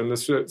function,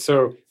 so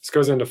this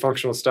goes into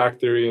functional stack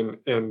theory and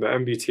the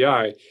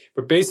MBTI,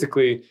 but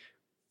basically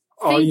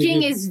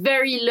thinking is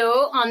very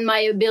low on my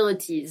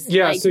abilities.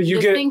 Yeah, like, so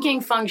the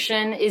thinking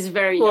function is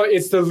very low. Well,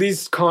 it's the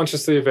least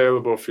consciously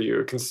available for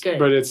you.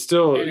 But it's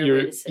still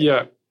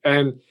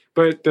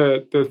But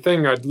the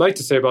thing I'd like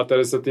to say about that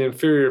is that the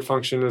inferior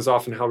function is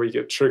often how we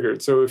get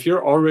triggered. So if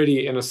you're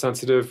already in a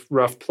sensitive,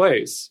 rough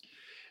place,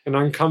 and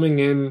I'm coming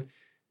in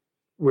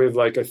with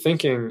like a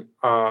thinking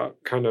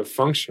kind of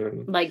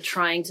function, like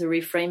trying to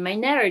reframe my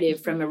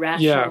narrative from a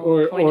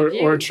rational point of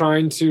view. or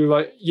trying to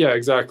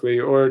exactly,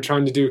 or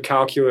trying to do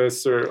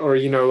calculus or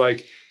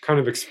like kind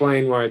of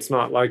explain why it's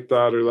not like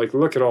that, or like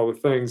look at all the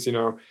things in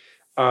a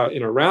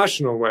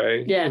rational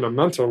way, in a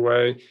mental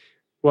way.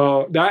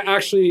 Well, that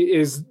actually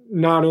is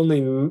not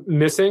only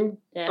missing,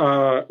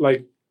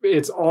 like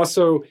it's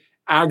also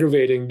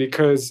aggravating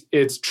because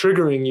it's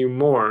triggering you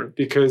more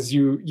because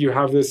you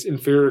have this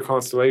inferior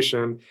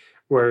constellation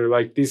where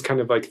like these kind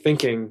of like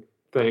thinking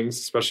things,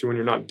 especially when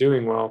you're not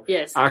doing well,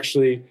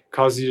 actually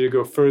cause you to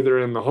go further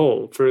in the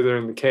hole, further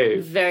in the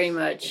cave. Very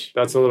much.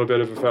 That's a little bit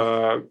of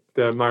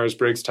the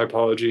Myers-Briggs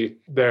typology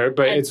there,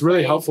 but it's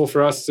really helpful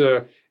for us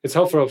to it's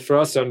helpful for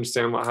us to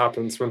understand what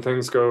happens when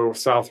things go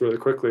south really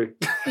quickly.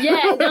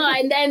 Yeah, no,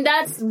 and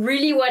that's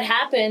really what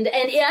happened.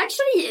 And it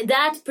actually,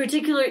 that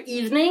particular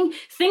evening,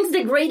 things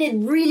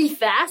degraded really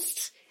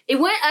fast. It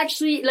went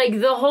actually,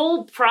 like, the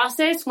whole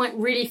process went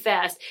really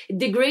fast. It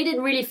degraded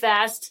really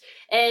fast.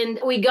 And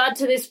we got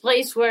to this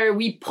place where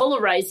we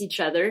polarize each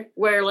other,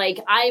 where, like,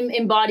 I'm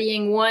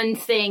embodying one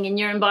thing and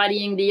you're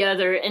embodying the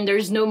other, and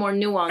there's no more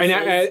nuances.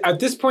 And at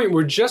this point,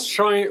 we're just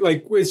trying,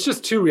 like, it's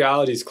just two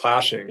realities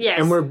clashing. Yes.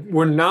 And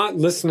we're not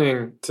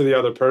listening to the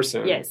other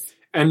person. Yes.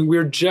 And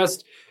we're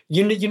just,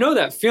 you know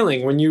that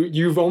feeling when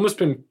you've almost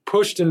been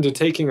pushed into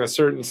taking a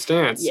certain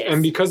stance. Yes.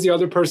 And because the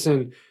other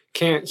person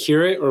can't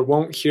hear it or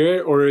won't hear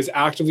it or is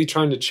actively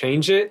trying to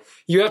change it,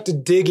 you have to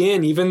dig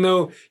in, even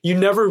though you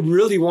never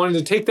really wanted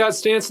to take that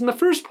stance in the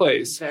first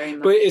place. Very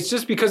much. But it's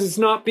just because it's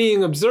not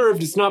being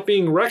observed, it's not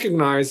being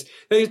recognized,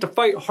 that you have to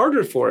fight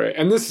harder for it.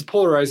 And this is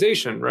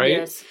polarization, right?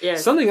 Yes,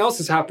 yes. Something else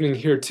is happening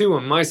here too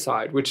on my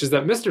side, which is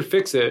that Mr.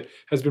 Fix-It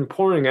has been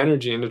pouring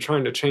energy into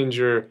trying to change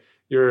your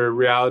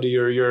reality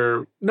or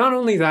your, not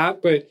only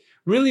that, but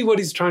really what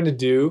he's trying to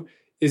do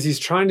is he's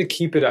trying to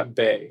keep it at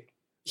bay.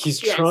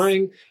 He's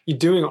you're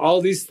doing all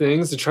these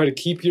things to try to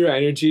keep your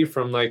energy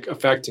from, like,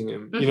 affecting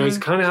him. Mm-hmm. You know, he's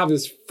kind of have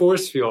this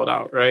force field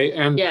out, right?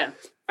 And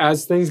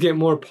as things get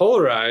more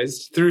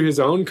polarized through his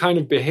own kind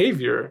of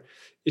behavior,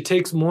 it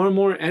takes more and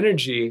more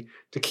energy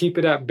to keep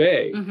it at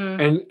bay.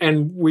 Mm-hmm.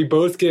 And we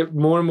both get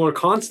more and more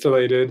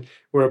constellated.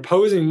 We're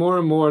opposing more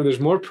and more. There's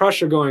more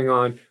pressure going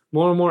on,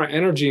 more and more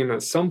energy. And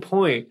at some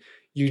point,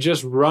 you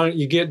just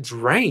you get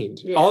drained.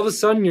 Yeah. All of a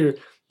sudden,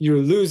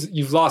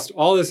 you've lost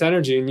all this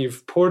energy and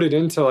you've poured it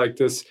into, like,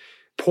 this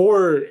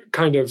poor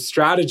kind of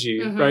strategy,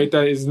 mm-hmm. right?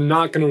 That is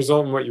not going to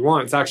result in what you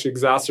want. It's actually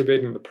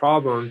exacerbating the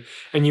problem.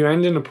 And you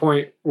end in a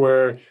point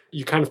where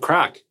you kind of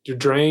crack. You're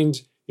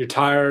drained. You're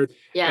tired.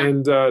 Yeah.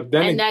 And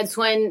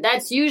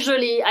that's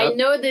usually, I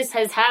know this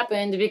has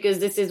happened because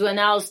this is when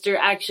Alistair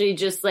actually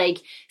just,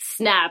 like,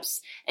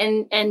 snaps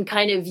and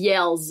kind of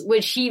yells,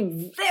 which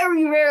he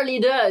very rarely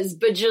does,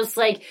 but just,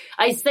 like,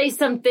 I say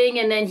something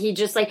and then he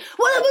just, like,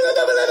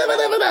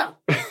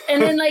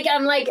 and then, like,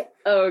 I'm like,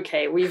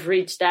 okay, we've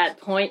reached that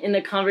point in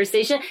the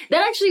conversation.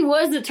 That actually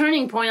was the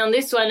turning point on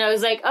this one. I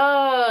was like,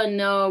 oh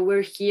no,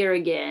 we're here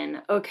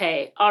again.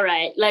 Okay, all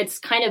right, let's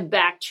kind of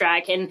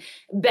backtrack and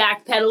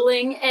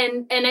backpedaling.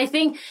 And I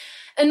think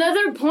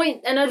another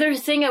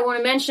thing I want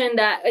to mention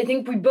that I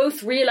think we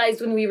both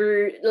realized when we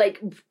were,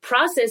 like,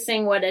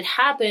 processing what had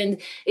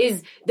happened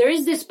is there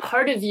is this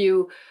part of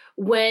you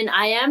when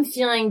I am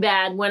feeling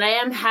bad, when I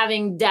am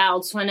having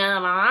doubts,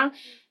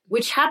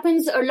 which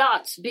happens a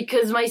lot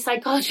because my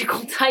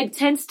psychological type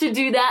tends to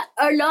do that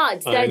a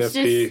lot.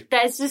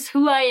 That's just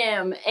who I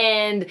am.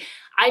 And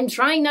I'm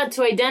trying not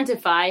to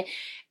identify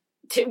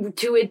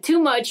to it too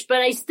much, but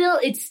it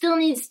still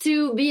needs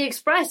to be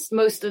expressed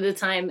most of the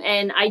time.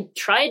 And I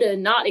try to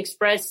not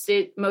express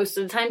it most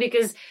of the time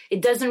because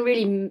it doesn't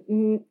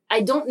really,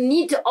 I don't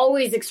need to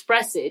always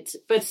express it,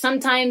 but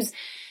sometimes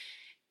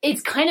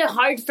it's kind of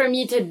hard for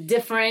me to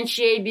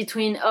differentiate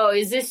between,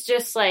 is this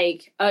just,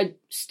 like, a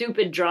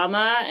stupid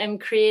drama I'm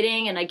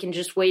creating and I can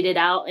just wait it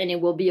out and it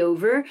will be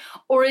over?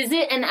 Or is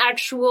it an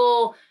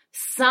actual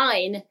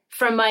sign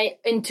from my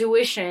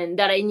intuition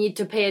that I need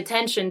to pay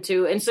attention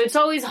to? And so it's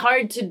always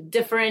hard to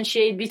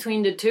differentiate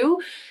between the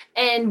two.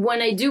 And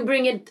when I do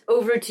bring it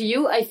over to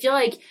you, I feel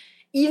like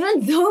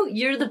even though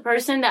you're the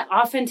person that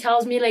often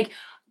tells me, like,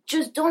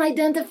 just don't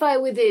identify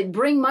with it,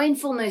 bring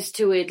mindfulness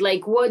to it,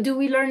 like, what do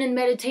we learn in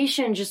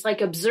meditation? Just,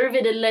 like, observe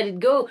it and let it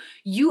go.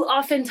 You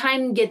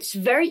oftentimes get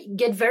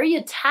very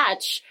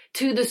attached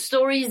to the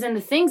stories and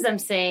the things I'm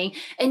saying,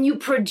 and you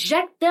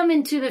project them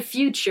into the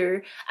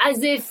future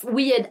as if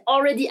we had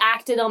already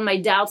acted on my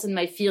doubts and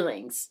my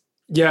feelings.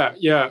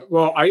 Yeah.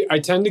 Well, I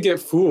tend to get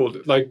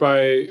fooled, like,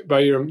 by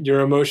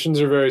your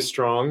emotions are very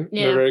strong.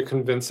 Yeah. They're very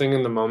convincing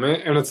in the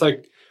moment. And it's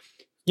like,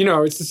 you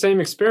know, it's the same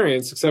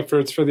experience, except for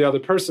it's for the other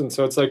person.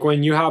 So it's like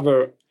when you're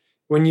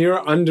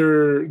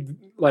under,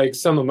 like,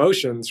 some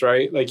emotions,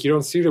 right? Like, you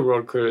don't see the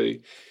world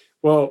clearly.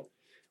 Well,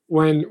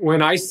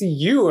 when I see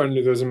you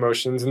under those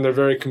emotions and they're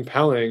very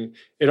compelling,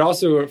 it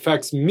also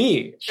affects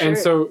me. Sure. And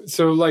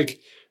so like,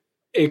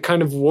 it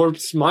kind of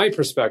warps my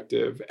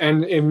perspective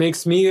and it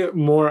makes me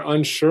more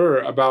unsure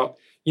about,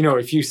 you know,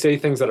 if you say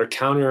things that are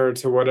counter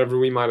to whatever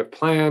we might have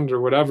planned or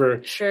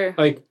whatever. Sure.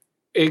 Like,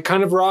 it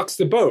kind of rocks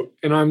the boat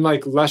and I'm,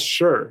 like, less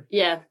sure.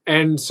 Yeah.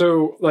 And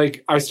so,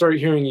 like, I start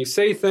hearing you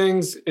say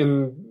things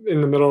in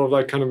the middle of,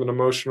 like, kind of an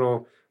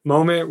emotional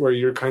moment where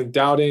you're kind of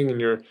doubting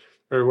and you're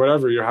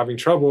having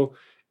trouble.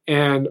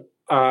 And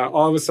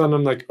all of a sudden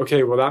I'm like,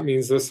 okay, well, that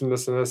means this and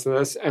this and this and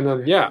this. And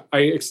then, I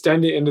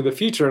extend it into the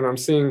future and I'm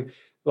seeing,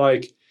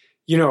 like,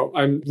 you know,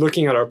 I'm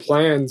looking at our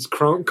plans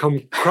come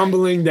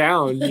crumbling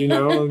down, you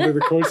know, over the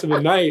course of a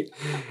night.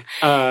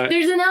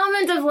 There's an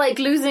element of, like,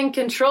 losing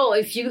control.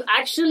 If you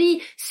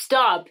actually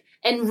stop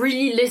and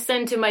really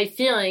listen to my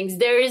feelings,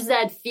 there is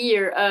that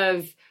fear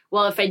of,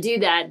 well, if I do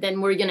that,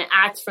 then we're going to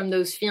act from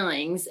those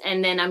feelings.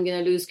 And then I'm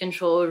going to lose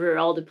control over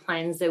all the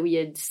plans that we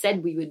had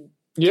said we would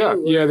Yeah,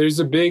 do. yeah.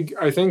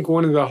 I think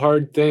one of the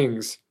hard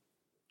things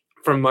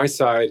from my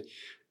side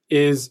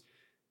is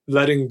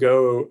letting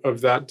go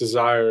of that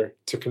desire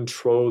to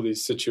control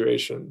these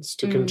situations,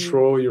 to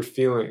control your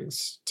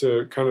feelings,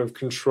 to kind of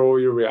control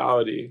your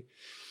reality,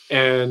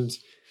 and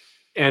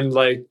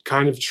like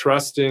kind of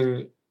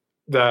trusting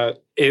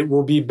that it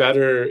will be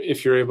better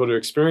if you're able to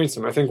experience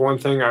them. I think one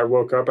thing, I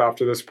woke up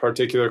after this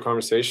particular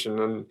conversation,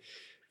 and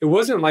it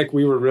wasn't like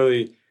we were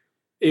really,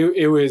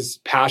 it was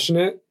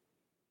passionate,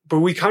 but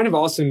we kind of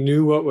also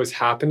knew what was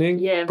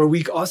happening, but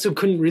we also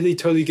couldn't really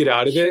totally get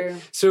out of it.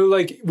 So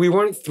like we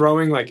weren't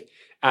throwing like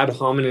ad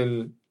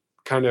hominem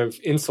kind of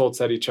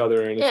insults at each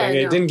other or anything.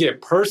 It didn't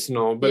get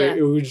personal, but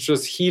it was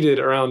just heated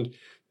around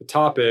the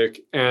topic.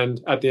 And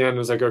at the end, it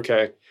was like,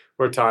 okay,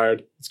 we're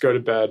tired. Let's go to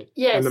bed.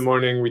 In the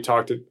morning, we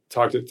talked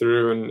it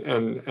through,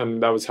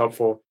 and that was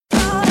helpful.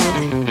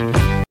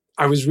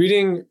 I was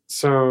reading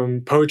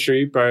some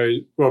poetry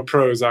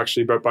prose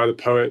actually, but by the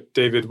poet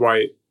David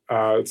Whyte.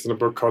 It's in a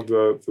book called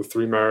The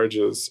Three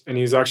Marriages, and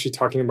he's actually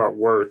talking about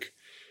work.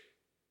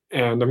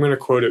 And I'm going to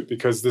quote it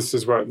because this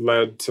is what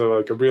led to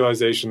like a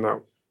realization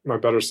that my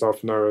better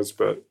self knows,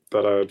 but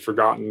that I had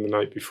forgotten the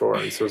night before.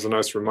 And so it was a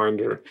nice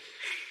reminder.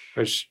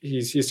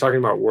 He's talking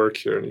about work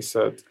here, and he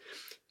said,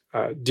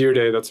 Dear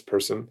Day, that's a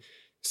person,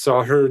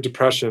 saw her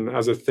depression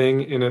as a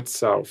thing in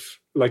itself,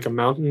 like a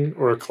mountain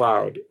or a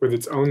cloud, with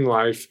its own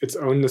life, its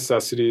own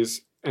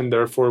necessities, and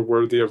therefore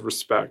worthy of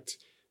respect,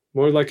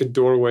 more like a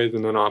doorway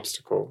than an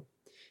obstacle.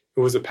 It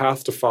was a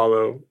path to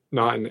follow,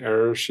 not an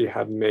error she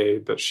had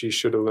made that she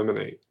should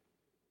eliminate.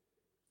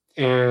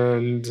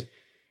 And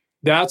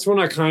that's when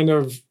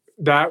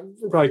that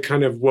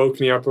woke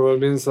me up a little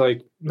bit. It's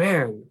like,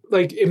 man,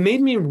 like it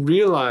made me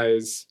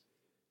realize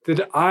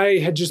that I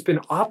had just been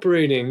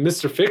operating,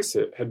 Mr.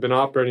 Fix-It had been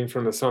operating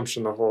from an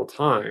assumption the whole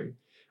time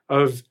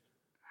of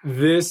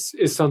this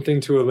is something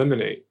to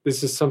eliminate.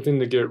 This is something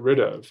to get rid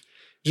of.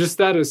 Just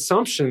that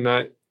assumption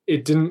that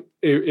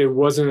it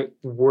wasn't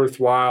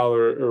worthwhile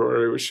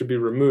or it should be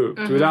removed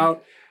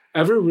without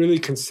ever really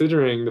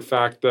considering the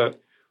fact that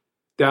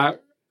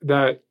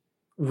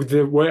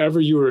whatever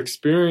you were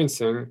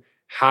experiencing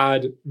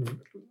had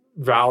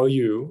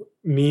value,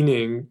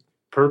 meaning,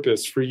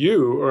 purpose for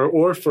you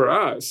or for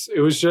us. It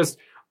was just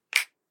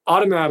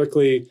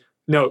automatically,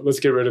 no, let's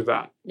get rid of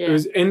that.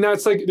 And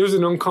that's like, there was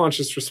an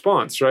unconscious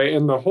response, right?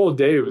 And the whole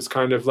day was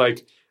kind of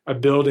like a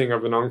building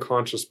of an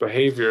unconscious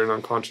behavior and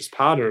unconscious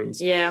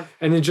patterns.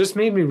 And it just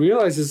made me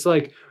realize it's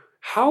like,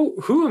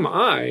 who am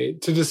I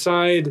to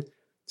decide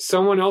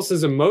someone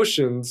else's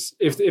emotions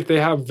if they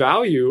have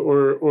value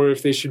or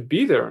if they should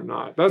be there or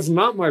not? That's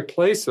not my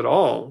place at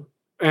all.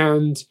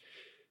 And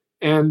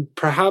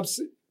perhaps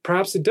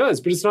it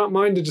does, but it's not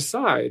mine to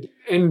decide.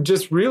 And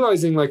just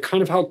realizing like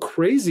kind of how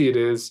crazy it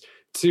is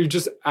to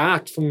just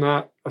act from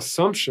that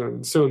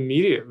assumption so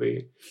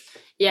immediately.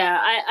 Yeah,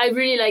 I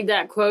really like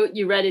that quote.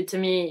 You read it to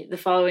me the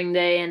following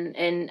day,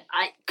 and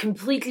I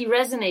completely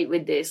resonate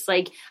with this.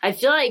 Like, I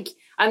feel like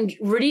I'm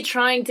really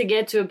trying to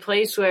get to a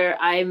place where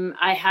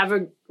I have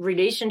a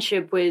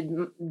relationship with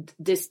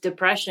this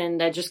depression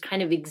that just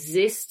kind of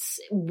exists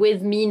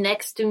with me,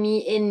 next to me,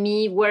 in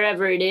me,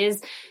 wherever it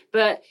is.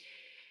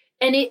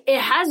 And it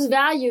has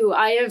value.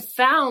 I have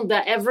found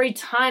that every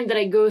time that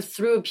I go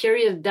through a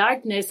period of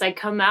darkness, I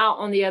come out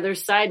on the other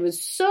side with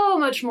so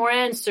much more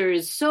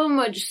answers, so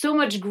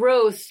much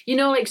growth,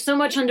 like so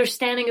much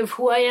understanding of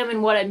who I am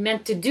and what I'm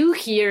meant to do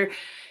here.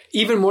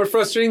 Even more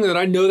frustrating that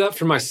I know that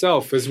for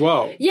myself as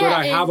well. Yeah, but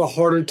I have a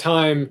harder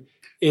time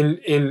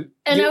in. And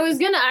I was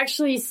going to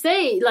actually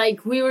say,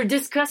 like, we were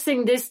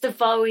discussing this the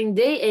following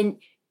day, and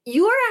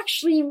you're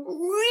actually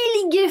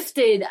really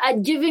gifted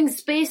at giving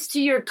space to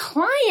your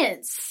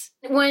clients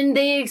when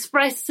they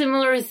express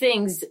similar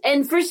things.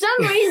 And for some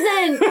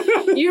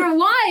reason, your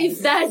wife,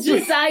 that's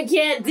just, I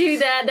can't do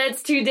that.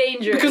 That's too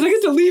dangerous. Because I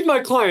get to leave my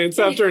clients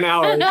after an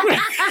hour. Yeah,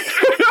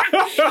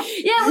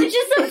 which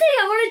is something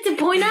I wanted to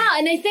point out.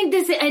 And I think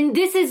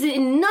this is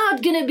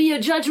not going to be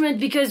a judgment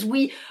because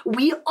we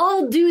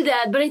all do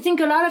that. But I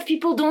think a lot of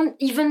people don't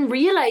even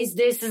realize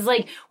this is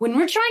like when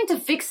we're trying to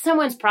fix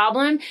someone's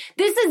problem,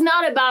 this is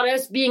not about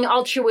us being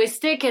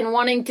altruistic and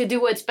wanting to do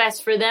what's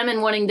best for them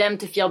and wanting them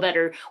to feel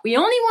better. We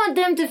only want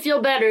them to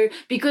feel better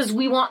because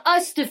we want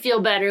us to feel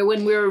better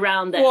when we're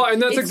around them. Well,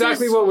 and that's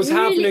exactly what was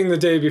happening the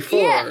day before.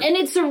 Yeah, and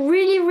it's a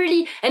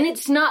really, and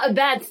it's not a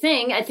bad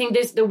thing. I think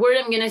the word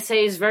I'm going to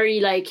say is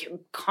very like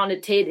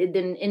connotated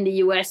in the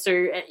US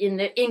or in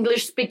the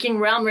English speaking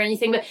realm or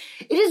anything, but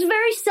it is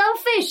very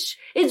selfish.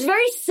 It's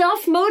very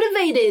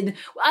self-motivated.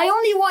 I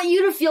only want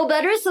you to feel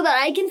better so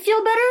that I can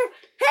feel better.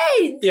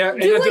 Hey, yeah,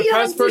 and a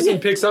depressed person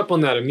picks up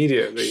on that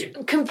immediately.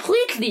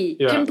 Completely.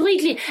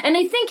 And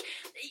I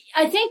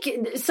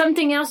think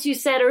something else you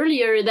said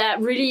earlier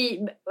that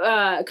really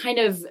kind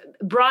of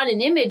brought an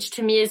image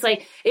to me is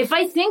like, if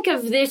I think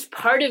of this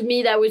part of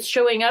me that was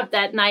showing up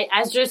that night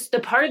as just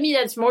the part of me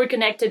that's more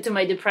connected to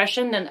my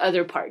depression than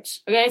other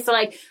parts. Okay. So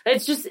like,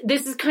 this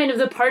is kind of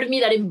the part of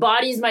me that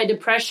embodies my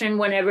depression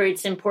whenever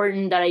it's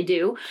important that I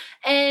do.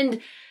 And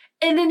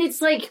then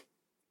it's like,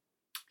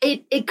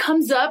 it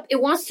comes up,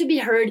 it wants to be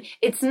heard,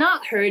 it's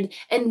not heard,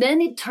 and then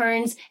it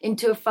turns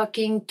into a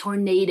fucking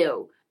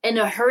tornado and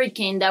a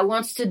hurricane that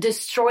wants to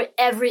destroy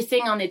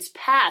everything on its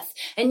path.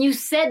 And you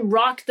said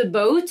rock the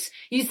boat.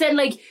 You said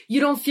like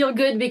you don't feel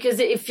good because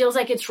it feels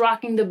like it's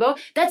rocking the boat.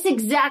 That's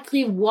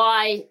exactly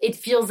why it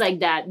feels like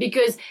that,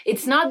 because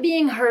it's not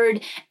being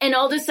heard, and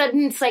all of a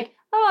sudden it's like,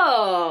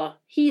 oh,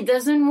 he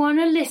doesn't want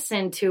to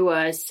listen to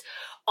us.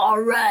 All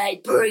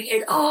right, bring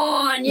it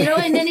on, you know,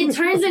 and then it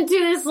turns into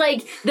this,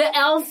 like,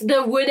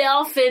 the wood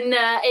elf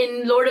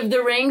in Lord of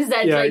the Rings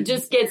that, like,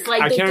 just gets,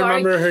 like, I can't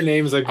remember her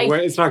name. It's, like,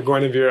 it's not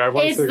Guinevere.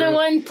 It's the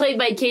one played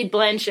by Kate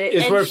Blanchett.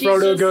 It's where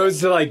Frodo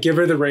goes to, like, give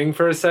her the ring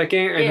for a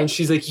second, and then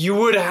she's like, you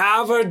would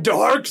have a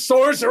dark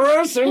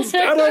sorceress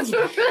instead of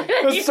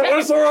a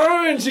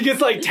sorcerer, and she gets,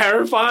 like,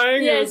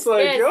 terrifying, and it's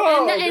like,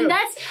 oh. And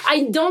that's,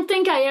 I don't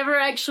think I ever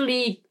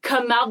actually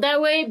come out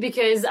that way,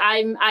 because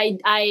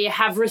I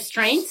have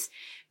restraints.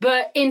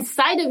 But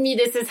inside of me,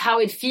 this is how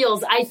it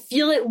feels. I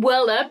feel it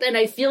well up, and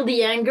I feel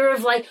the anger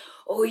of like,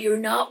 oh, you're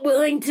not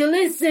willing to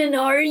listen,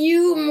 are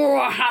you?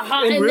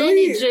 And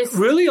really, then it just...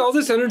 really all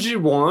this energy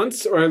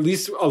wants, or at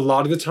least a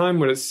lot of the time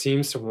what it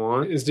seems to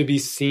want, is to be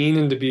seen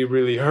and to be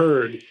really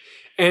heard.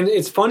 And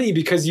it's funny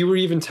because you were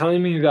even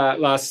telling me that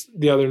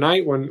the other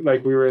night when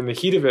like we were in the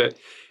heat of it,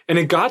 and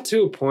it got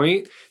to a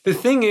point. The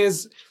thing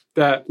is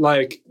that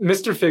like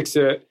Mr.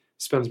 Fix-It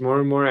spends more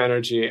and more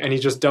energy, and he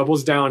just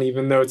doubles down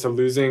even though it's a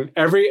losing.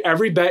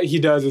 Every bet he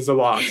does is a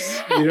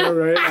loss. You know,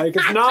 right? Like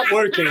it's not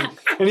working.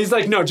 And he's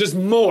like, no, just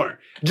more.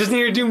 Just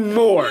need to do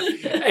more.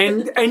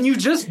 And you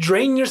just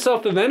drain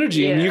yourself of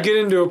energy, and you get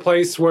into a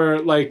place where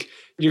like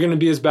you're going to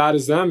be as bad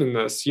as them in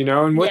this, you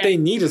know? And what they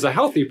need is a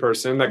healthy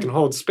person that can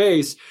hold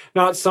space,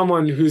 not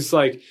someone who's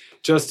like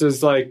just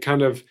as like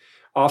kind of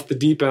off the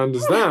deep end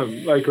as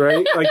them, like,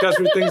 right? Like, that's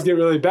where things get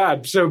really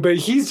bad. So, but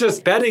he's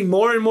just betting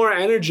more and more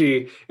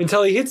energy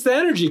until he hits the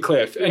energy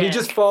cliff, and he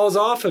just falls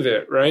off of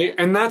it, right?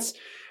 And that's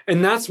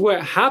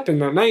what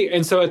happened that night.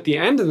 And so at the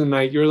end of the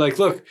night, you're like,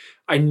 look,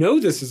 I know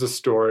this is a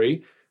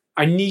story.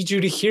 I need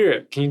you to hear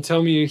it. Can you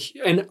tell me?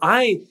 And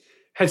I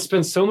had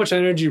spent so much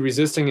energy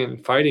resisting it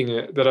and fighting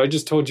it that I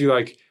just told you,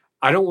 like,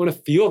 I don't want to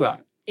feel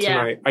that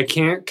tonight. I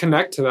can't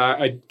connect to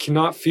that. I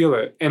cannot feel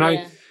it. And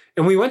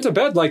And we went to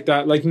bed like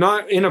that, like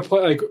not in a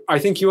place, like I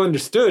think you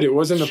understood. It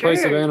wasn't a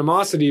place of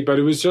animosity, but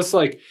it was just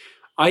like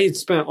I had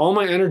spent all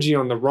my energy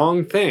on the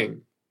wrong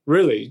thing,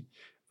 really,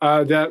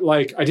 that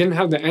like I didn't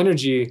have the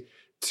energy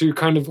to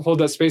kind of hold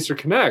that space or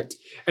connect.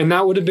 And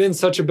that would have been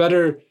such a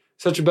better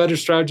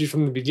strategy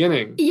from the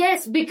beginning.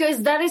 Yes,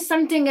 because that is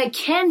something I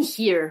can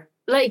hear.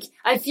 Like,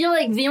 I feel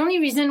like the only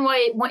reason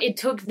why it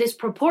took this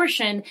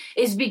proportion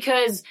is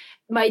because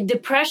my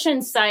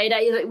depression side,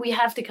 we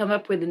have to come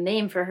up with a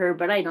name for her,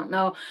 but I don't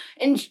know.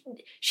 And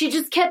she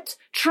just kept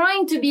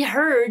trying to be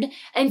heard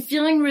and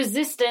feeling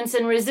resistance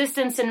and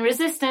resistance and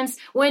resistance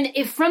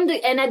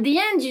and at the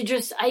end,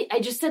 I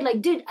just said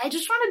like, dude, I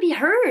just want to be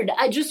heard.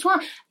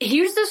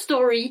 Here's the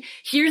story.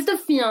 Here's the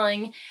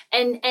feeling.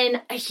 And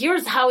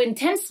here's how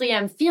intensely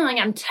I'm feeling.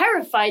 I'm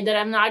terrified that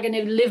I'm not going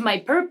to live my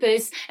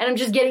purpose. And I'm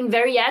just getting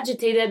very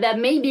agitated that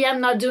maybe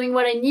I'm not doing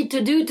what I need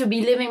to do to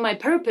be living my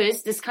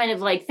purpose, this kind of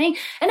like thing.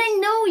 And I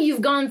know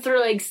you've gone through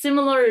like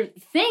similar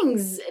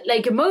things,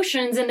 like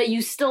emotions, and that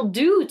you still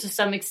do to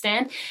some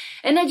extent.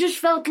 And I just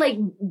felt like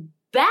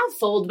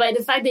baffled by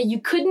the fact that you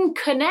couldn't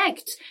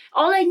connect.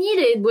 All I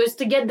needed was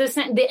to get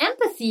the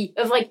empathy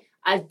of like,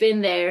 I've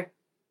been there.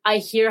 I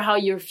hear how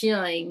you're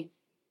feeling.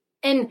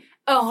 And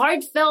a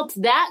heartfelt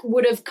that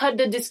would have cut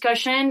the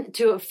discussion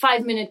to a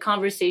 5-minute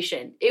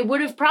conversation. It would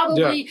have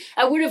I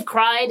would have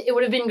cried. It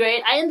would have been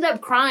great. I ended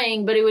up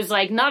crying, but it was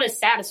like not as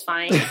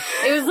satisfying.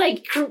 It was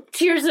like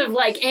tears of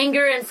like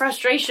anger and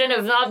frustration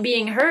of not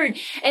being heard.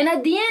 And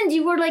at the end,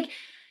 you were like,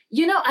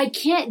 you know, I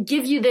can't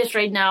give you this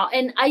right now.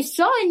 And I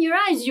saw in your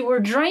eyes, you were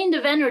drained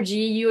of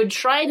energy. You had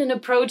tried an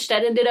approach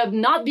that ended up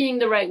not being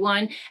the right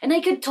one. And I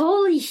could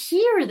totally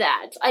hear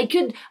that.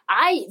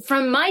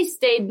 From my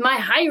state, my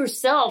higher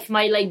self,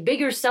 my like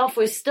bigger self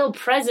was still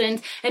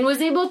present and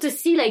was able to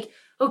see like,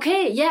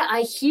 okay, yeah,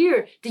 I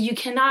hear that you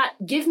cannot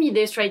give me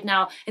this right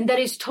now. And that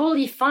is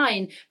totally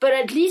fine. But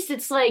at least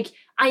it's like,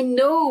 I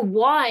know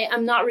why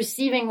I'm not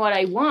receiving what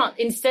I want,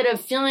 instead of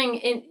feeling,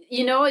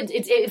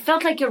 it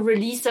felt like a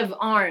release of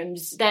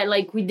arms that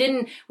like we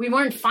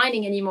weren't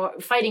fighting anymore.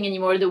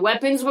 The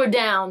weapons were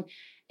down.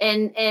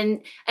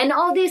 And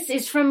all this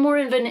is from more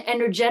of an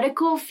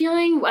energetical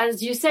feeling.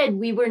 As you said,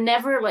 we were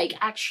never like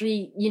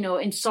actually,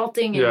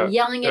 insulting and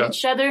yelling at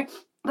each other,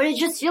 but it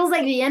just feels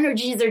like the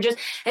energies are just,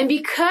 and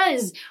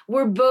because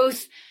we're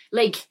both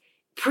like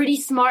pretty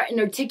smart and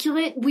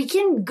articulate, we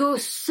can go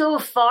so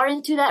far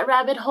into that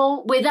rabbit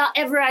hole without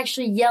ever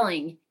actually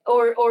yelling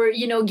or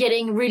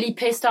getting really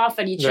pissed off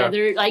at each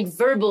other, like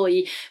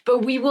verbally.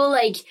 But we will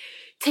like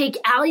take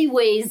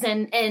alleyways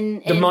and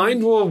the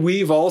mind will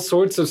weave all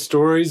sorts of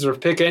stories or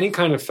pick any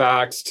kind of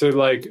facts to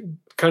like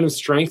kind of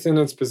strengthen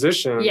its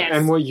position. Yes.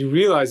 And what you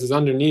realize is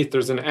underneath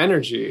there's an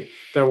energy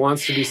that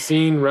wants to be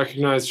seen,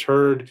 recognized,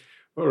 heard,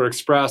 or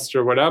expressed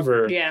or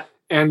whatever. Yeah.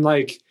 And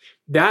like,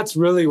 that's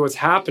really what's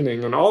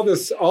happening. And all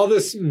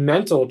this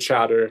mental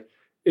chatter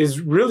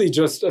is really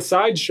just a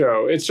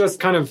sideshow. It's just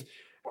kind of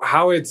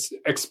how it's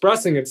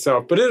expressing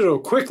itself, but it'll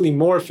quickly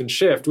morph and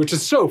shift, which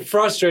is so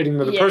frustrating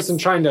to the person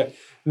trying to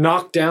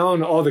knock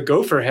down all the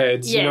gopher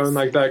heads, you know, and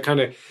like that kind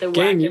of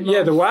game.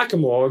 Yeah, the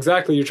whack-a-mole,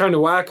 exactly. You're trying to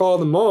whack all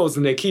the moles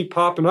and they keep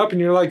popping up and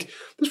you're like,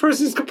 this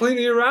person is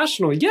completely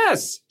irrational.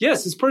 Yes,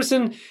 this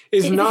person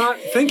is not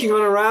thinking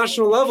on a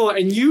rational level,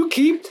 and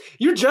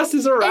you're just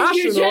as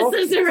irrational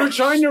for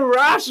trying to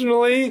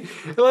rationally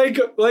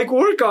like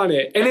work on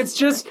it. And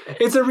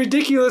it's a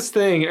ridiculous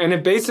thing. And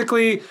it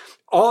basically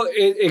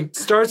it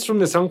starts from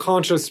this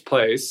unconscious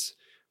place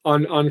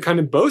on kind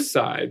of both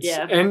sides.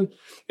 Yeah. And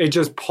it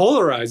just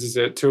polarizes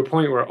it to a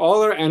point where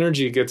all our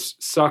energy gets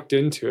sucked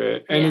into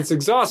it, and it's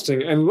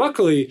exhausting. And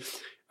luckily,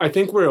 I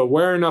think we're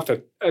aware enough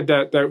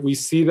that we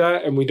see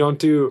that, and we don't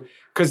do,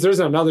 because there's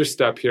another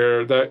step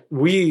here that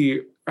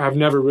we have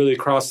never really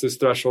crossed this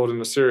threshold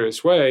in a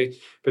serious way,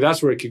 but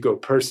that's where it could go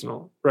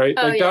personal, right?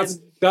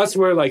 That's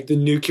where like the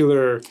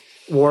nuclear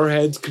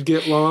warheads could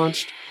get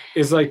launched,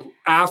 is like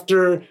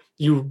after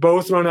you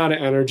both run out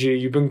of energy,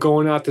 you've been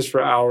going at this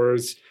for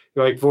hours,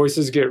 like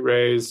voices get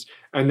raised,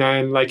 and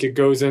then like it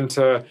goes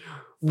into,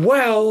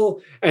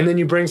 and then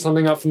you bring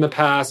something up from the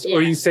past,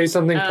 or you say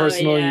something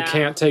personal you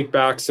can't take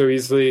back so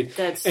easily.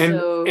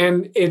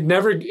 And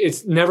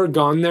it's never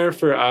gone there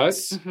for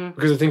us,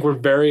 because I think we're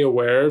very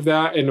aware of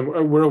that, and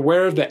we're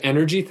aware of the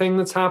energy thing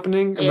that's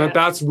happening, and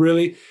that's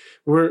really,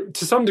 to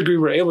some degree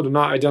we're able to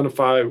not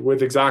identify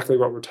with exactly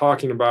what we're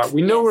talking about.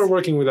 We know we're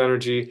working with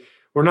energy.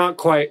 We're not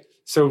quite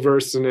so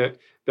versed in it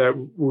that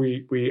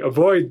we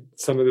avoid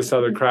some of this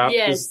other crap,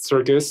 this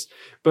circus,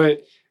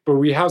 but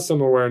we have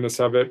some awareness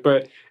of it.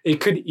 But it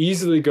could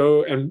easily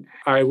go, and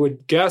I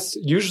would guess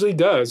usually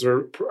does,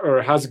 or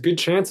has a good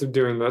chance of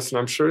doing this, and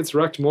I'm sure it's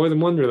wrecked more than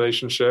one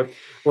relationship,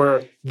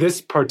 where this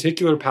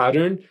particular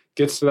pattern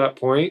gets to that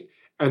point,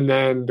 and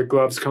then the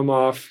gloves come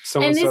off,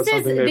 someone says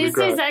something they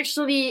regret. This is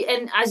actually,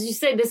 and as you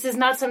said, this is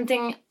not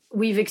something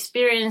we've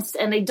experienced,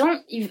 and I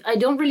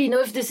don't really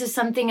know if this is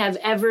something I've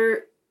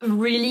ever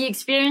really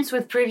experienced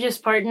with previous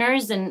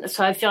partners, and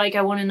so I feel like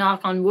I want to knock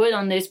on wood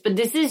on this, but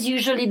this is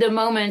usually the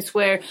moments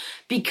where,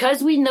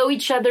 because we know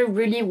each other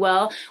really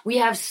well, we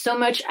have so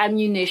much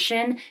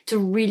ammunition to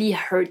really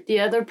hurt the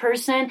other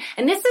person.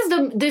 And this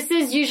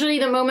is usually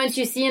the moments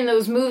you see in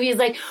those movies,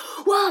 like,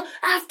 well,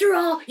 after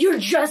all, you're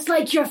just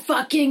like your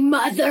fucking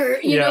mother,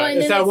 you know? And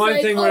it's that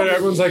one thing where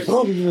everyone's like,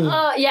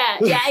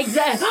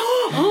 exactly.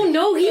 Oh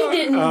no, he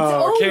didn't.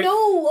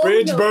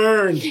 Bridge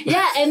burned.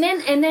 Yeah, and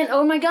then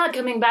oh my God,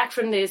 coming back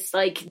from this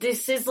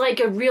is like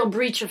a real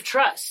breach of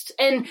trust.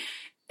 And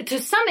to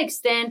some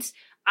extent,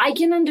 I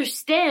can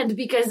understand,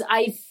 because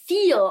I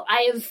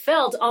have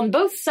felt on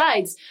both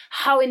sides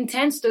how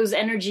intense those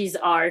energies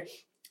are,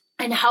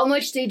 and how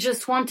much they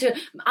just want to,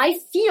 I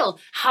feel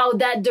how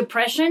that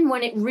depression,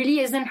 when it really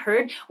isn't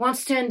heard,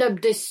 wants to end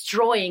up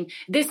destroying.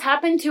 This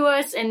happened to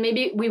us, and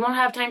maybe we won't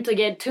have time to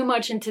get too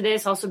much into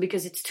this, also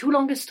because it's too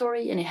long a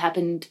story, and it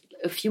happened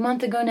a few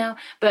months ago now.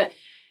 But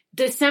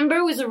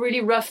December was a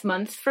really rough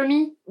month for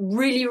me.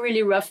 Really,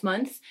 really rough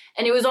month.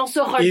 And it was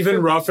also hard.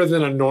 Even rougher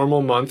than a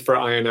normal month for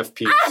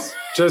INFPs.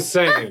 Just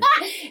saying.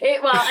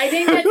 I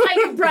think that's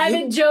like a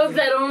private joke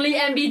that only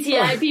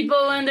MBTI people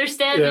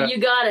understand, and you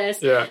got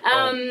us. Yeah.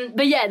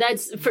 But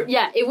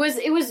yeah, it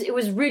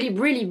was really,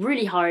 really,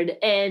 really hard.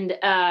 And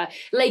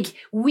like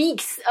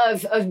weeks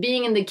of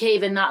being in the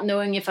cave and not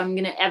knowing if I'm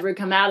going to ever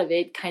come out of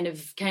it, kind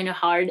of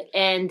hard.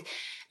 And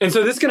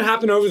so this can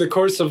happen over the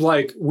course of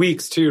like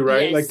weeks too,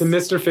 right? Yes. Like the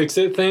Mr.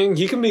 Fix-It thing,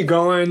 he can be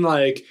going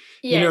like,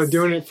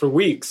 doing it for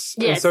weeks.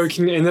 Yes. And so it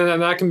can, and then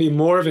that can be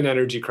more of an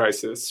energy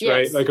crisis,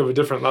 right? Like of a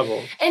different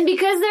level. And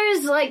because there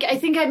is like, I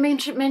think I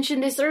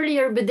mentioned this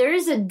earlier, but there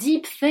is a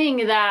deep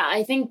thing that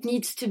I think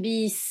needs to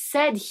be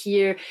said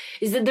here,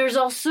 is that there's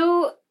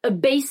also a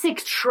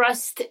basic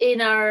trust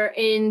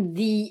in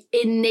the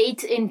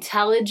innate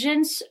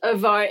intelligence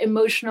of our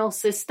emotional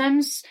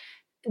systems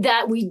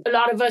that a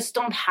lot of us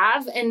don't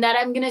have, and that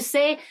I'm going to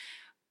say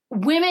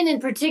women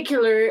in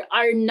particular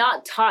are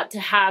not taught to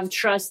have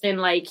trust in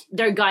like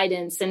their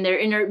guidance and their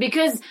inner,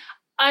 because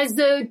as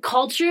a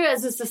culture,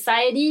 as a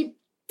society,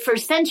 for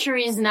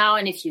centuries now,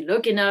 and if you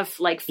look enough,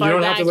 like far back, you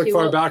don't have to look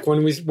far back.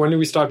 When did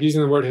we stop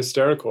using the word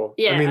hysterical?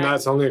 Yeah, I mean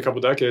that's only a couple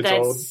decades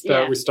old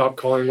that we stopped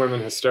calling women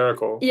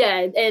hysterical.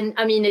 Yeah, and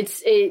I mean it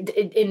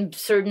in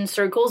certain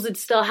circles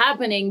it's still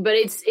happening, but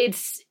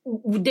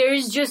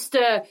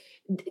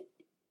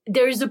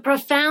there's a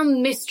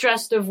profound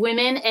mistrust of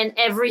women and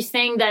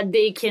everything that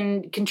they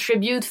can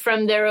contribute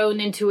from their own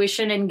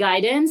intuition and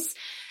guidance.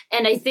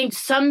 And I think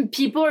some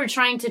people are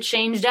trying to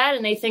change that,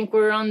 and I think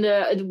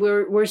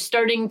we're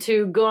starting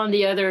to go on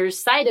the other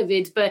side of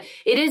it, but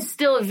it is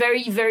still a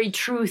very, very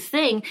true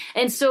thing.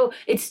 And so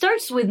it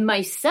starts with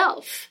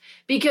myself,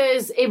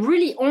 because it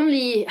really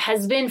only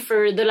has been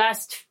for the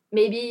last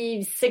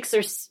maybe 6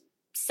 or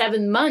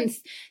 7 months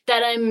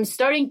that I'm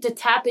starting to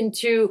tap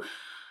into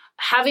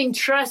having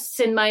trust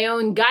in my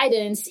own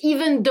guidance,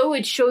 even though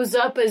it shows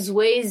up as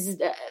ways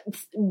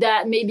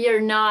that maybe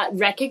are not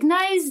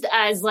recognized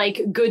as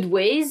like good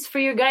ways for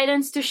your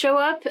guidance to show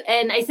up.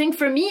 And I think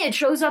for me, it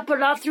shows up a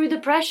lot through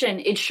depression.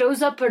 It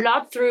shows up a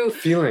lot through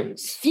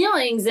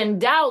feelings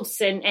and doubts.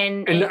 And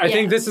I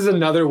think this is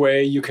another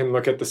way you can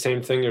look at the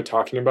same thing you're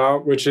talking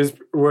about, which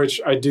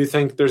I do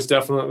think there's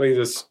definitely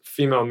this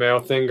female male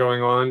thing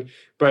going on,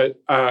 but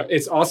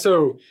it's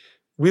also,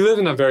 we live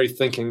in a very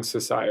thinking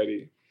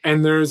society.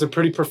 And there's a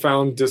pretty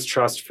profound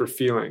distrust for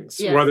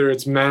feelings, whether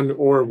it's men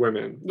or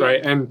women,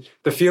 right? And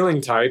the feeling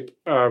type,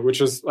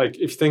 which is like,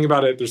 if you think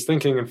about it, there's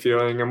thinking and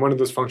feeling, and one of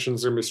those functions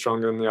is going to be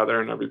stronger than the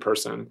other in every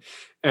person.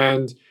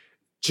 And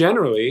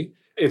generally,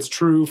 it's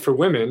true for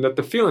women that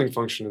the feeling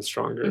function is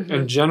stronger. Mm-hmm.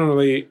 And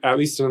generally, at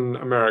least in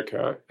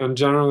America, and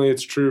generally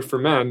it's true for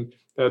men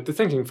that the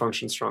thinking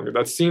function is stronger.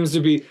 That seems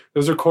to be,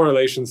 those are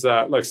correlations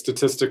that like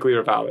statistically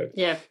are valid.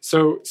 Yeah.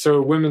 So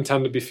women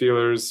tend to be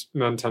feelers,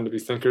 men tend to be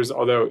thinkers,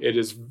 although it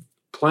is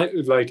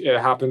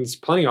it happens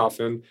plenty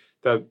often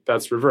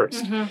that's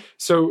reversed. Mm-hmm.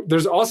 So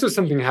there's also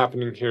something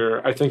happening here.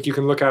 I think you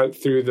can look at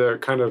it through the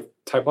kind of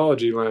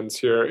typology lens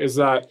here, is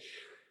that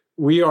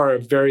we are a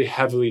very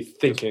heavily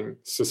thinking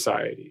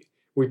society.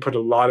 We put a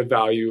lot of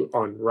value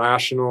on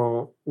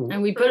rational,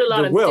 and we put a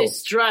lot of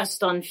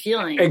distrust on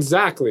feeling.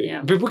 Exactly,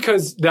 but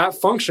because that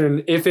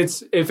function, if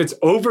it's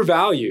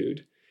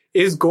overvalued,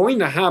 is going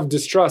to have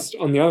distrust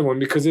on the other one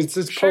because it's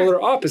its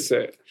polar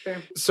opposite. Sure.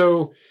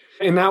 So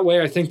in that way,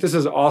 I think this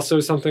is also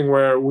something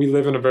where we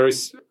live in a very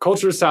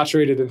culture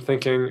saturated in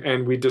thinking,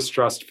 and we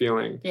distrust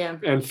feeling. Yeah,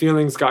 and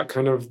feelings got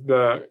got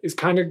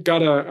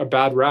a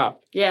bad rap.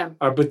 Yeah,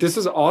 but this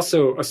is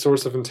also a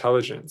source of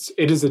intelligence.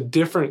 It is a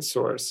different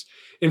source.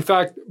 In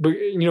fact,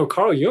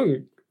 Carl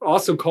Jung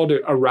also called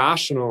it a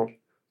rational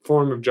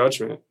form of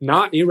judgment,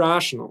 not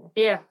irrational.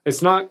 Yeah.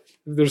 It's not,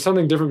 there's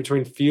something different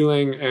between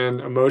feeling and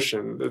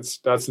emotion. That's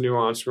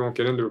nuanced. We won't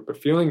get into it.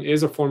 But feeling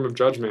is a form of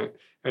judgment,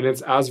 and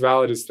it's as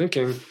valid as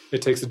thinking.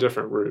 It takes a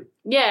different route.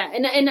 Yeah.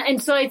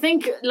 And so I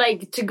think,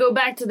 like, to go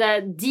back to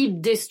that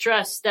deep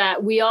distrust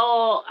that we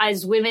all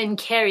as women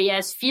carry,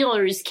 as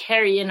feelers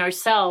carry in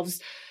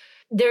ourselves,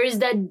 there is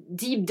that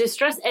deep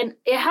distrust, and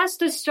it has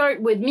to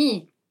start with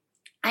me.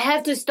 I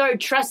have to start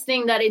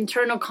trusting that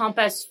internal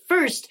compass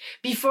first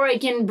before I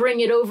can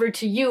bring it over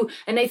to you.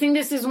 And I think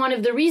this is one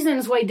of the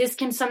reasons why this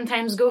can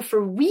sometimes go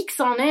for weeks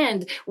on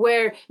end,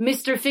 where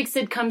Mr.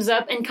 Fix-It comes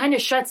up and kind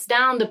of shuts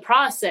down the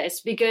process,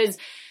 because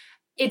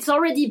it's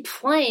already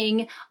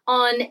playing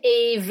on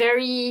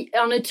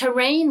a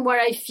terrain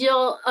where I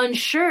feel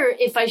unsure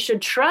if I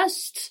should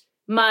trust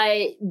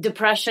my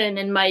depression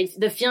and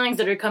the feelings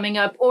that are coming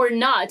up or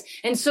not.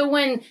 And so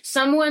when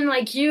someone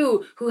like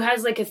you, who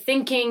has like a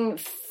thinking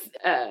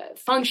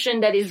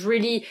function that is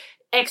really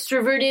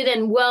extroverted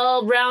and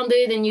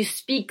well-rounded, and you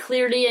speak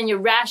clearly and you're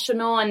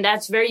rational, and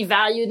that's very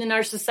valued in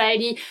our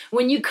society,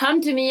 when you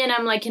come to me and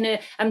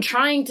I'm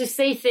trying to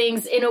say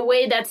things in a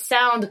way that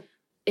sound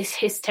is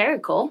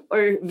hysterical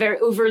or very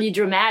overly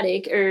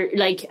dramatic, or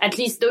like, at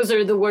least those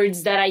are the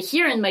words that I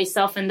hear in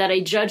myself and that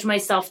I judge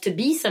myself to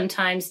be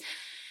sometimes,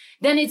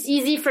 then it's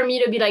easy for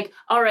me to be like,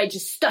 all right,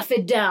 just stuff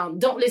it down.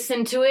 Don't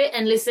listen to it,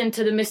 and listen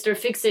to the Mr.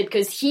 Fix-It,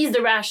 because he's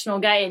the rational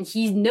guy and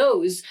he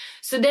knows.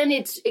 So then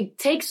it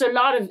takes a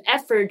lot of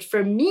effort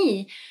for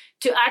me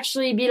to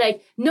actually be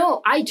like,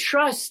 no, I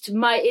trust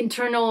my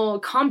internal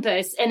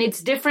compass, and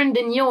it's different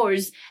than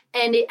yours,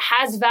 and it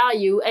has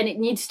value and it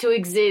needs to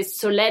exist.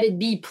 So let it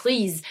be,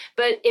 please.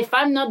 But if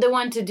I'm not the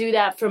one to do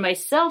that for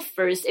myself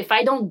first, if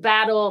I don't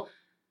battle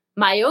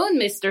my own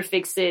Mr.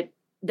 Fix-It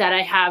that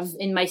I have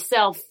in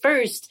myself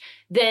first,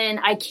 then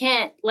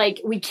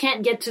we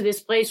can't get to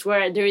this place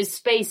where there is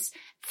space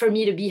for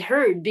me to be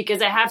heard,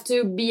 because I have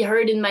to be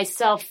heard in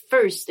myself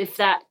first, if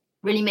that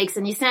really makes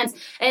any sense.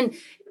 And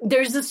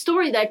there's a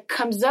story that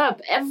comes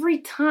up every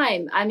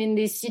time I'm in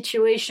these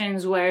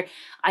situations where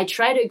I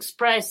try to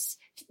express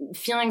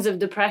feelings of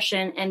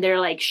depression and they're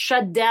like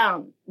shut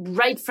down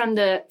right from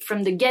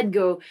the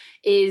get-go.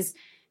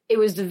 It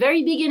was the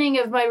very beginning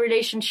of my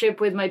relationship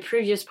with my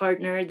previous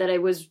partner that I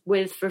was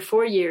with for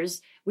 4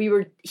 years.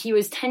 He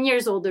was 10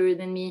 years older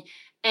than me,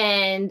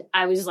 and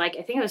I was like,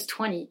 I think I was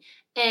 20.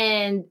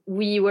 And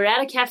we were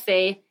at a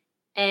cafe,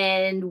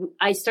 and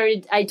I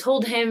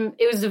told him,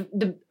 it was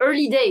the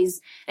early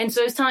days. And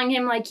so I was telling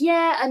him like,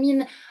 yeah, I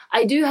mean,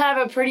 I do have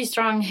a pretty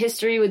strong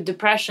history with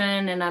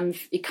depression, and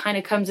it kind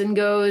of comes and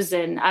goes.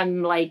 And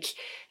I'm like,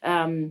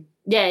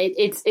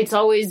 it's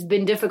always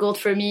been difficult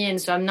for me.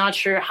 And so I'm not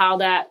sure how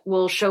that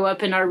will show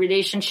up in our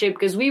relationship,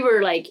 because we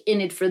were like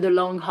in it for the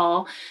long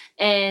haul.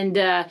 And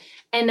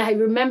I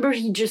remember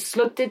he just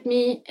looked at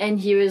me and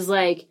he was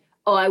like,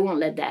 oh, I won't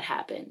let that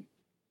happen.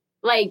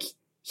 Like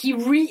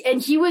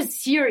and he was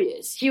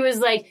serious. He was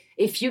like,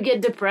 if you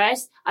get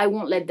depressed, I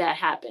won't let that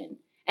happen.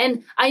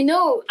 And I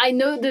know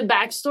the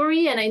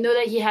backstory, and I know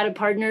that he had a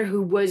partner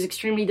who was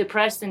extremely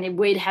depressed and it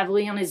weighed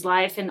heavily on his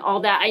life and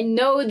all that. I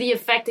know the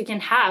effect it can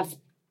have.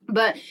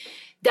 But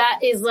that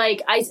is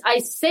like, I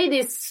say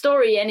this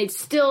story and it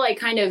still like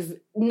kind of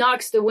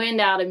knocks the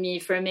wind out of me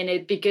for a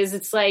minute, because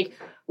it's like,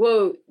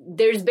 whoa,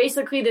 there's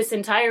basically this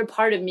entire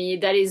part of me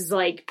that is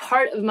like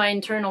part of my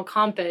internal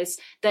compass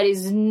that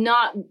is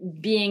not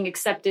being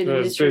accepted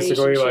in this relationship. It's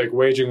basically like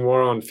waging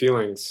war on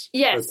feelings.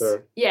 Yes, right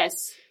there.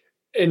 yes.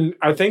 And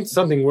I think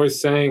something worth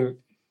saying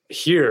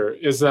here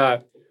is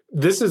that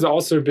this has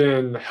also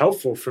been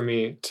helpful for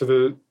me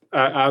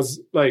as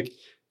like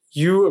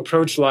you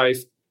approach life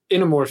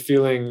in a more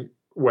feeling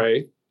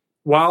way.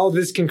 While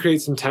this can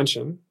create some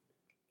tension,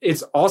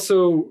 it's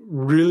also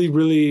really,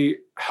 really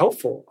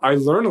helpful. I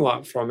learn a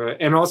lot from it.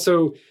 And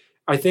also,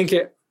 I think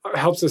it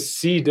helps us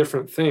see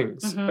different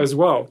things as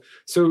well.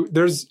 So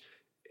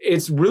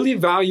it's really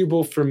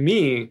valuable for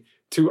me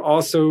to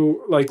also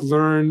like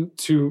learn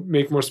to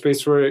make more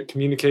space for it,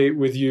 communicate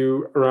with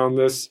you around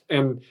this,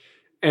 and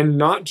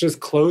not just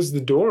close the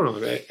door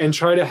on it and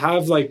try to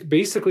have like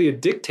basically a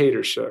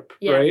dictatorship,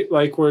 right?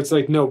 Like where it's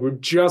like, no, we're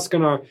just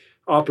going to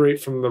operate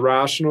from the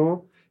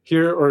rational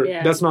here, or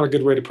that's not a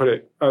good way to put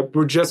it.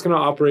 We're just going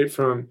to operate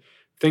from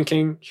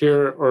thinking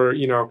here, or,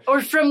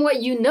 or from what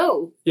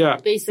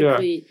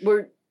basically.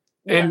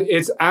 And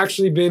it's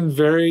actually been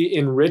very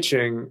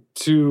enriching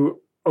to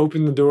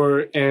open the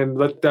door and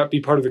let that be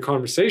part of the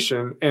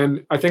conversation.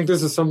 And I think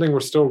this is something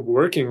we're still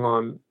working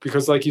on,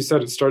 because like you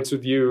said, it starts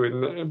with you,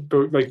 and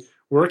like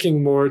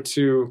working more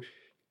to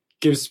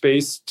give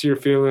space to your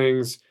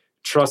feelings,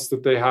 trust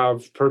that they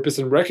have purpose,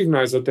 and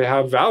recognize that they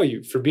have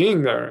value for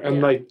being there,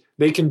 and like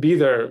they can be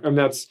there. And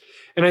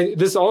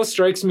this all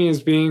strikes me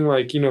as being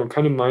like,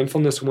 kind of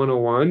mindfulness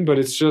 101, but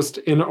it's just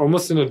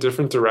almost in a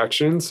different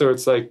direction. So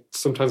it's like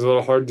sometimes a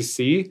little hard to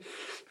see,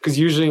 because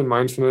usually in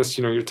mindfulness,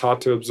 you're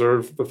taught to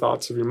observe the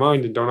thoughts of your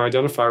mind and don't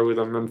identify with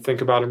them, and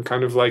think about them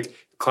kind of like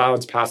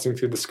clouds passing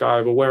through the sky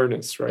of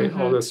awareness, right?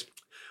 All this.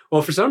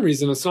 Well, for some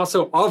reason, it's not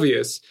so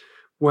obvious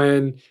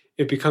when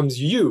it becomes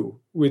you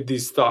with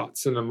these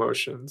thoughts and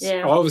emotions.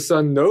 Yeah. All of a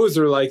sudden, those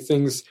are like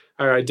things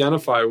I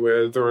identify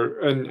with,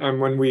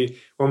 and when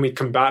we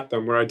combat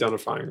them, we're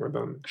identifying with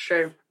them.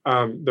 Sure.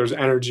 There's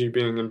energy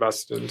being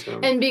invested into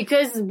them. And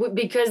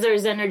because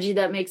there's energy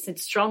that makes it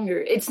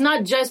stronger. It's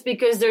not just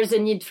because there's a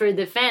need for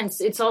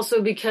defense. It's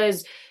also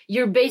because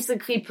you're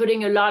basically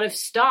putting a lot of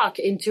stock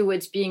into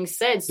what's being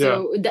said,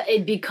 so that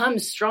it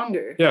becomes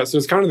stronger. Yeah, so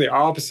it's kind of the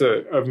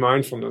opposite of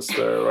mindfulness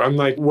there. I'm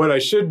like, what I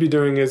should be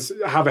doing is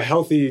have a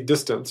healthy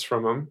distance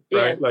from them,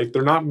 right? Yeah. Like,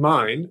 they're not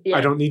mine. Yeah.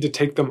 I don't need to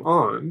take them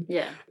on.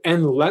 Yeah.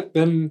 And let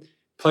them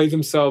play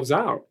themselves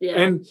out.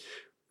 Yeah. And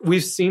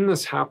we've seen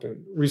this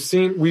happen. We've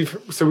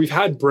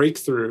had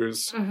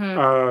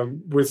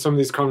breakthroughs with some of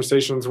these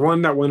conversations.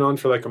 One that went on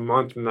for like a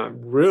month, and that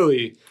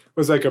really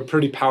was like a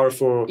pretty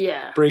powerful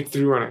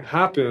breakthrough when it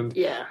happened.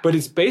 Yeah. But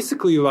it's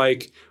basically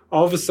like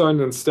all of a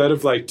sudden, instead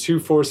of like two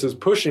forces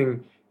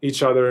pushing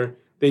each other,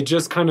 they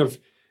just kind of,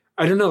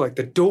 I don't know, like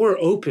the door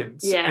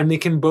opens and they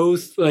can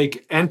both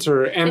like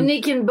enter. And they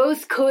can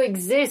both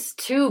coexist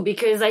too,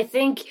 because I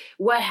think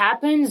what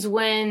happens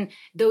when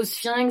those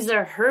feelings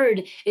are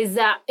heard is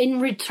that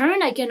in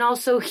return, I can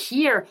also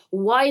hear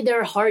why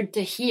they're hard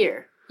to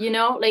hear.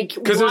 Like,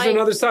 because there's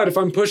another side. If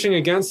I'm pushing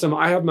against them,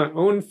 I have my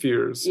own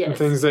fears and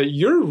things that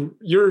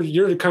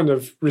you're kind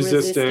of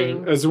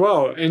resisting as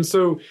well. And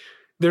so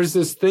there's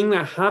this thing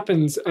that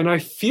happens, and I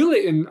feel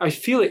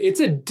it. It's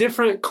a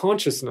different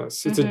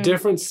consciousness. It's a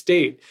different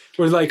state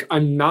where like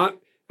I'm not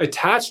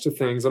attached to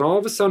things, and all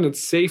of a sudden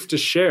it's safe to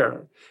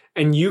share,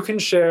 and you can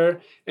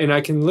share, and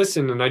I can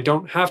listen, and I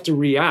don't have to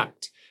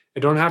react. I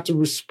don't have to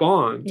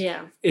respond.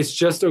 Yeah. It's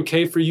just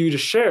okay for you to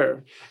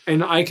share.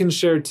 And I can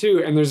share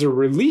too. And there's a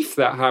relief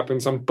that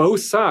happens on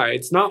both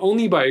sides, not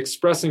only by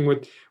expressing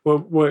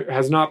what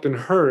has not been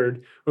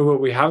heard or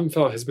what we haven't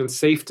felt has been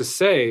safe to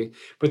say,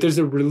 but there's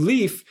a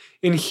relief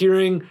in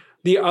hearing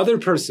the other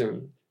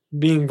person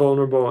being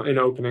vulnerable and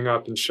opening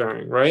up and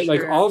sharing, right? Sure.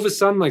 Like all of a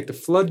sudden, like the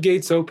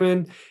floodgates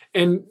open,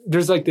 and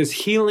there's like this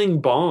healing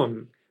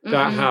balm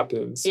that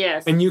happens.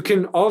 Yes.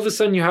 And all of a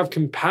sudden you have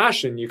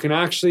compassion. You can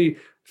actually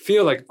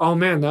feel like, oh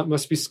man, that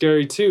must be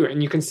scary too.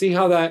 And you can see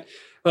how that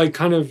like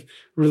kind of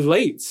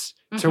relates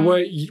to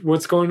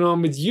what's going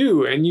on with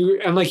you.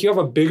 And like you have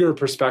a bigger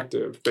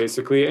perspective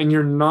basically, and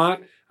you're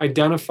not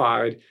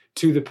identified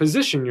to the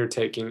position you're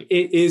taking.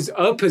 It is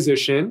a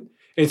position.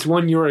 It's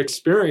one you're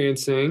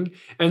experiencing,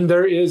 and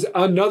there is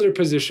another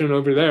position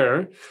over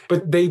there,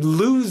 but they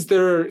lose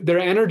their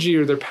energy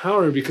or their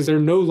power because they're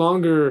no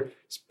longer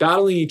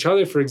battling each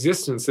other for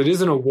existence. It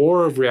isn't a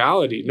war of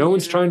reality. No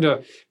one's trying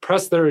to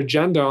press their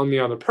agenda on the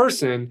other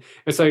person.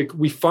 It's like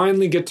we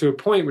finally get to a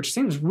point, which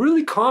seems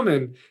really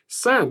common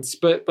sense,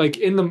 but like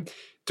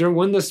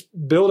when this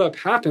buildup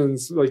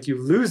happens, like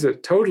you lose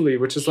it totally,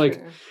 which is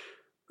like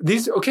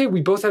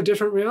we both have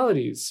different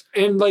realities.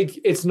 And like,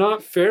 it's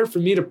not fair for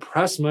me to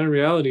press my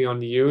reality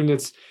onto you. And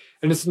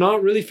it's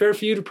not really fair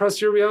for you to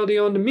press your reality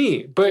onto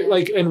me. But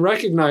like, and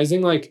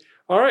recognizing like,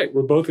 all right,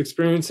 we're both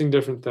experiencing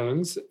different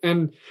things.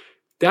 And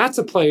that's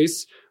a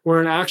place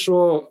where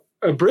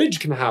a bridge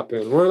can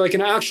happen, where like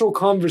an actual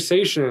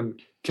conversation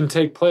can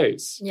take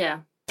place. Yeah.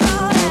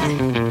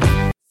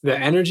 the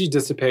energy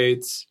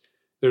dissipates.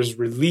 There's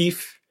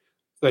relief,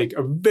 like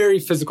a very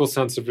physical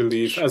sense of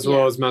relief, as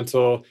well as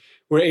mental.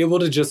 We're able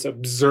to just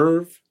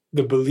observe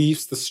the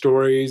beliefs, the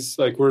stories.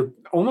 Like we're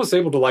almost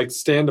able to like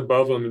stand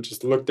above them and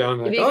just look down.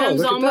 Like, it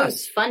becomes look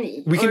almost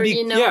funny. We can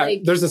be,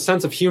 like, there's a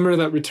sense of humor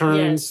that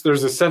returns. Yes.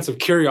 There's a sense of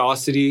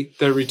curiosity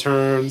that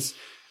returns.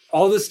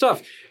 All this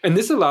stuff. And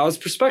this allows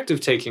perspective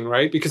taking,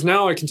 right? Because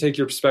now I can take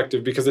your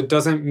perspective because it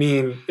doesn't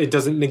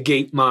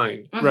negate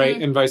mine,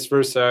 right? And vice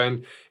versa.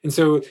 And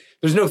so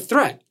there's no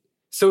threat.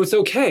 So it's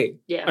okay.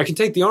 Yeah. I can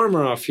take the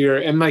armor off here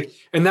and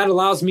that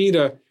allows me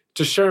to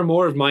share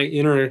more of my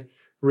inner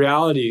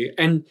reality.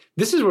 And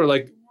this is where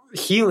like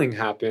healing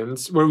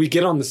happens, where we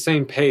get on the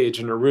same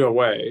page in a real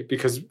way,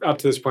 because up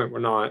to this point we're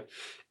not.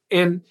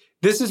 And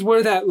this is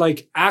where that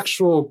like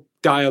actual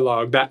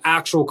dialogue, that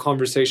actual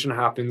conversation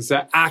happens,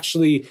 that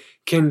actually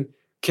can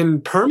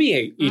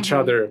permeate each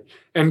other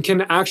and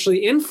can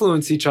actually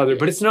influence each other,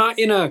 but it's not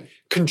in a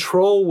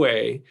control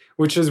way,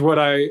 which is what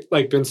I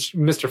like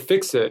Mr.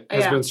 Fix-It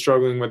has been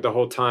struggling with the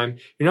whole time.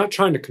 You're not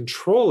trying to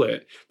control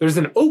it. There's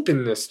an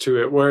openness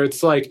to it where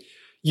it's like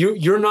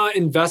you're not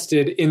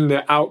invested in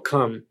the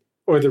outcome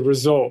or the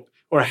result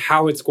or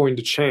how it's going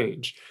to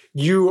change.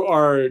 You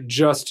are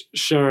just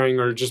sharing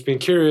or just being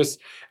curious,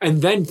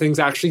 and then things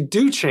actually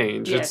do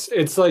change. Yes.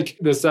 It's like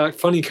this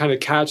funny kind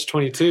of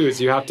catch-22 is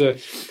you have to,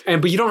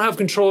 but you don't have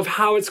control of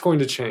how it's going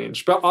to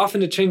change. But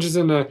often it changes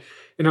in a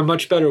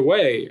much better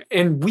way.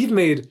 And we've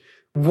made,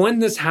 when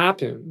this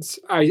happens,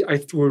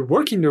 we're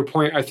working to a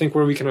point, I think,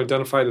 where we can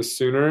identify this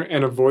sooner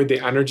and avoid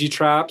the energy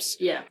traps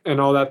and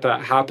all that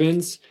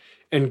happens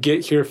and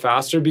get here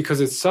faster,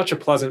 because it's such a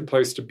pleasant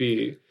place to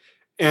be.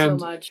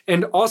 And, so much.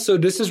 And also,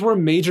 this is where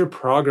major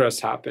progress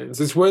happens.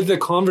 It's where the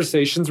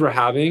conversations we're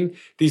having,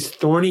 these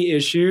thorny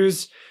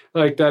issues,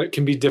 like that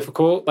can be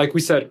difficult. Like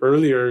we said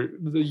earlier,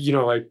 you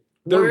know, like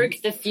work,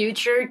 the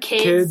future,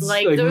 kids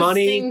like those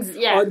money, things.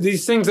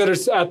 These things that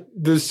are at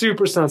the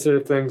super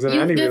sensitive things in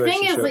any relationship. The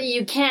thing is that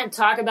you can't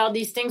talk about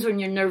these things when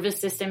your nervous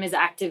system is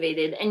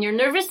activated. And your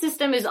nervous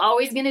system is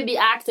always going to be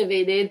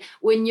activated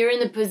when you're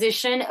in the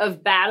position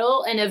of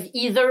battle and of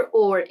either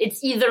or.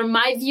 It's either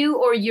my view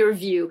or your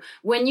view.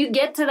 When you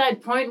get to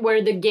that point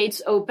where the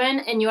gates open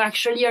and you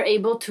actually are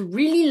able to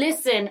really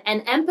listen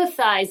and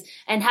empathize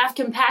and have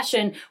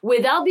compassion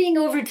without being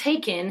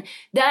overtaken,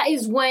 that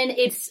is when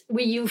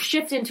you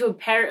shift into a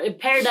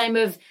paradigm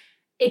of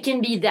it can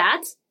be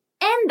that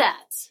and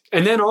that.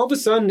 And then all of a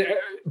sudden,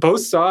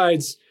 both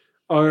sides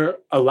are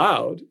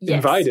allowed,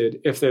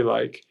 invited, if they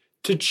like,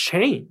 to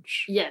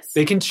change. Yes.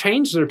 They can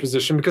change their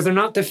position because they're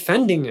not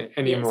defending it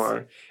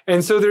anymore. Yes.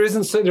 And so there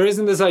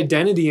isn't this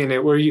identity in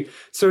it where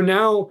so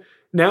now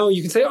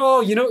you can say,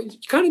 oh, you know, you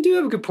kind of do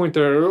have a good point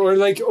there, or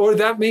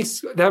that makes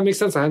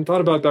sense. I hadn't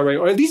thought about it that way.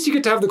 Or at least you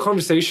get to have the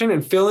conversation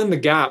and fill in the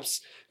gaps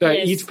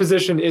that each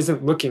position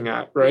isn't looking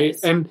at, right?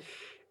 Yes.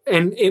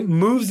 And it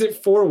moves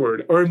it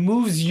forward, or it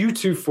moves you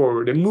two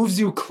forward. It moves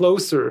you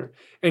closer.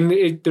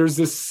 And there's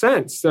this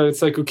sense that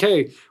it's like,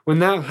 okay, when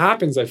that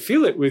happens, I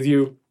feel it with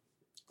you.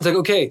 It's like,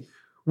 okay,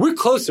 we're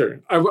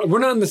closer. We're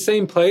not in the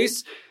same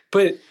place,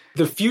 but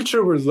the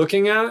future we're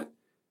looking at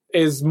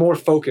is more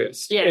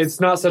focused. Yes. It's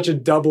not such a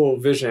double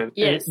vision.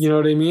 Yes. You know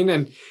what I mean?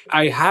 And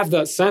I have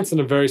that sense in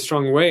a very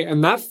strong way.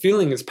 And that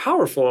feeling is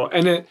powerful.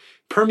 And it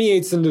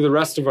permeates into the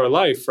rest of our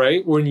life,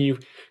 right?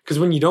 Because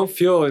when you don't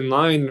feel in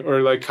line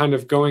or like kind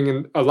of going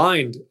in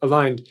aligned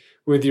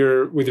with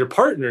your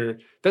partner,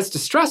 that's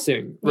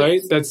distressing,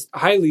 right? Yes. That's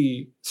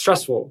highly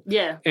stressful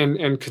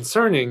and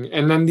concerning.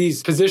 And then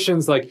these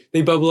positions, like,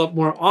 they bubble up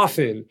more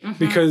often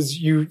because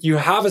you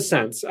have a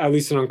sense, at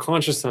least an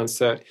unconscious sense,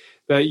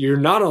 that you're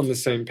not on the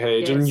same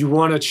page and you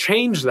want to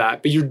change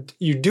that, but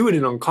you do it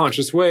in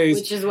unconscious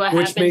ways,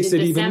 which makes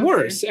it even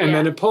worse. And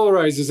then it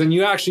polarizes and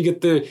you actually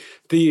get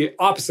the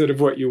opposite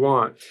of what you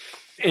want.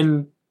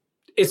 And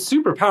it's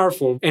super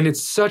powerful, and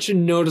it's such a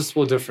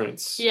noticeable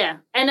difference. Yeah.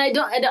 And I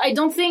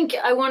don't think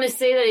I want to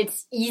say that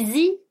it's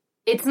easy.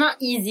 It's not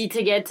easy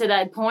to get to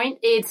that point.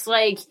 It's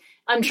like,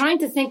 I'm trying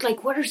to think,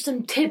 like, what are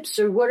some tips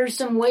or what are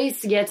some ways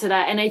to get to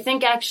that? And I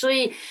think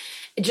actually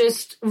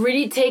just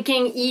really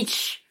taking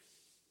each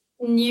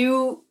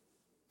new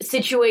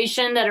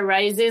situation that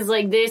arises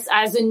like this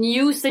as a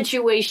new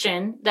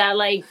situation that,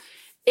 like,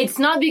 it's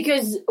not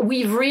because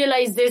we've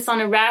realized this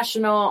on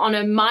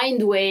a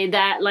mind way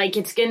that, like,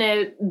 it's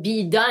gonna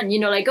be done. You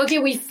know, like, okay,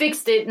 we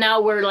fixed it.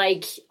 Now we're,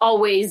 like,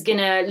 always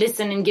gonna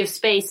listen and give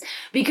space,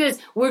 because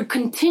we're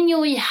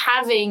continually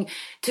having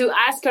to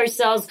ask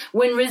ourselves,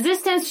 when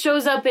resistance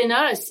shows up in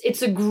us,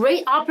 it's a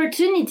great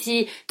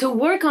opportunity to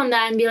work on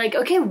that and be like,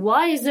 okay,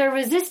 why is there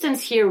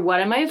resistance here?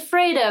 What am I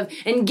afraid of?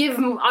 And give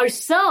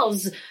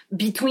ourselves,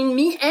 between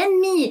me and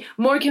me,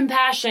 more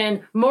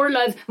compassion, more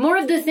love, more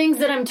of the things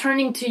that I'm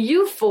turning to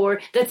you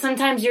for that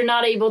sometimes you're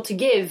not able to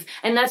give.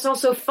 And that's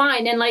also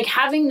fine. And, like,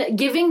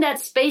 giving that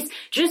space,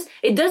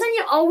 it doesn't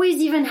always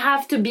even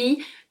have to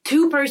be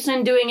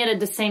two-person doing it at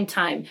the same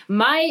time.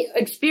 My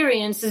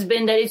experience has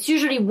been that it's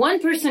usually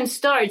one person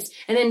starts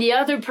and then the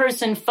other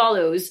person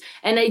follows.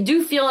 And I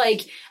do feel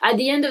like at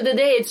the end of the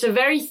day, it's a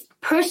very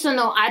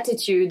personal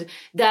attitude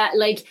that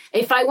like,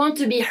 if I want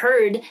to be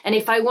heard and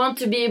if I want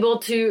to be able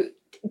to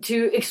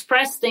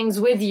express things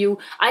with you,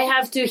 I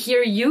have to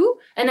hear you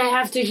and I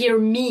have to hear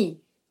me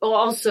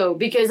also,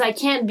 because I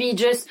can't be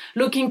just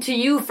looking to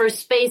you for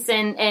space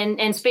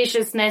and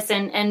spaciousness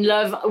and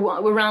love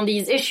around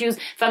these issues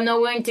if I'm not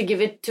willing to give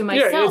it to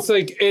myself. Yeah, it's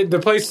like the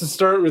place to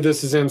start with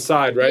this is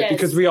inside, right? Yes.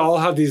 Because we all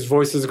have these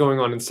voices going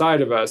on inside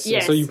of us.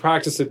 Yes. And so you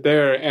practice it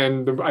there.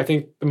 And I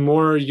think the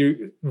more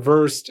you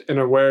versed and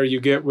aware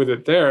you get with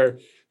it there,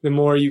 the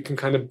more you can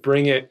kind of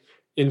bring it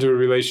into a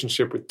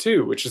relationship with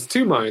two, which is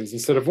two minds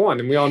instead of one.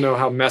 And we all know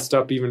how messed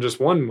up even just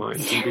one mind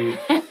can be.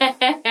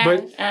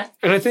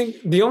 And I think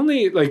the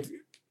only like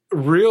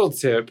real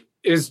tip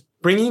is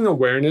bringing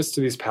awareness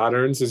to these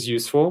patterns is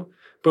useful,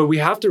 but we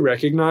have to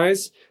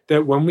recognize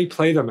that when we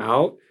play them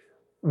out,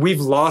 we've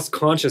lost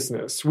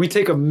consciousness. We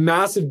take a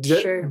massive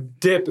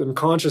dip in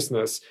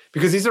consciousness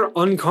because these are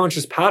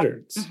unconscious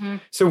patterns. Mm-hmm.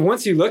 So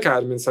once you look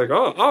at them, it's like,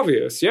 oh,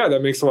 obvious. Yeah,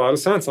 that makes a lot of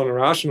sense on a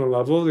rational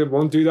level. It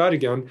won't do that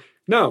again.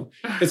 No,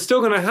 it's still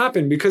going to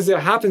happen because it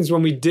happens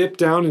when we dip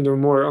down into a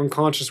more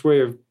unconscious way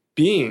of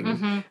being.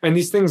 Mm-hmm. And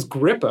these things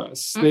grip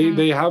us. Mm-hmm.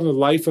 They have a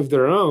life of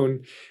their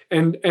own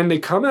and they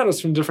come at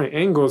us from different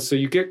angles. So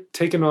you get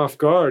taken off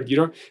guard.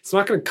 It's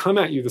not going to come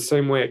at you the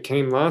same way it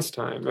came last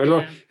time.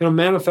 It'll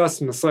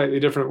manifest in a slightly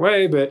different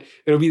way, but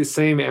it'll be the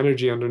same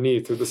energy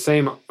underneath or the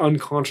same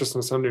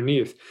unconsciousness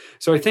underneath.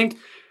 So I think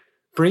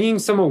having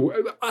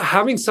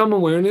some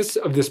awareness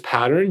of this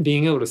pattern,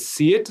 being able to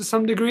see it to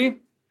some degree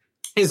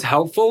is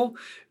helpful,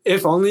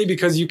 if only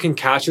because you can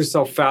catch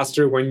yourself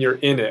faster when you're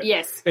in it.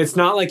 Yes. It's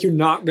not like you're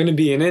not going to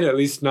be in it, at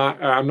least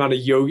not, I'm not a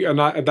yogi, I'm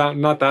not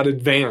that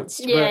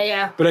advanced.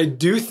 Yeah. But I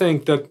do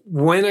think that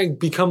when I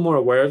become more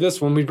aware of this,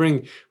 when we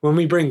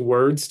bring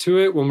words to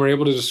it, when we're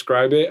able to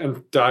describe it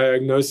and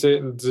diagnose it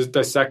and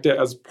dissect it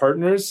as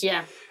partners,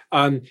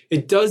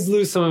 it does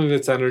lose some of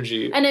its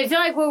energy. And I feel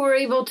like what we're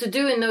able to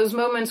do in those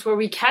moments where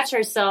we catch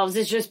ourselves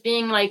is just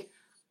being like,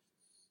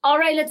 all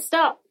right, let's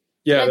stop.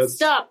 Yeah, let's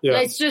stop. Yeah.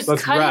 Let's just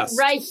let's cut rest.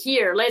 it right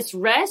here. Let's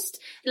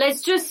rest.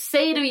 Let's just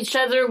say to each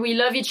other, we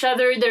love each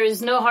other. There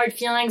is no hard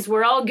feelings.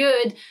 We're all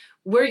good.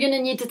 We're going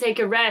to need to take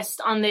a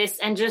rest on this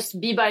and just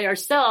be by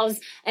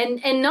ourselves.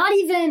 And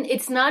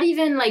it's not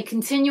even like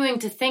continuing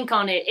to think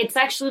on it. It's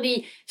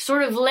actually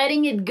sort of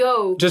letting it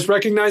go. Just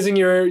recognizing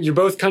you're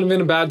both kind of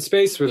in a bad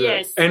space with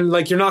it. And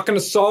like, you're not going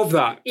to solve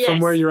that from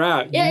where you're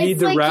at. You need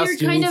the like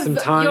rest. You need some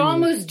time. You're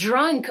almost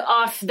drunk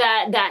off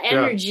that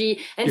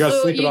energy. Yeah. And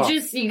so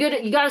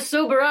you got to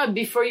sober up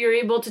before you're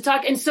able to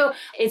talk. And so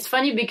it's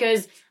funny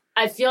because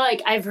I feel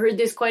like I've heard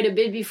this quite a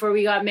bit before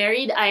we got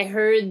married. I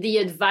heard the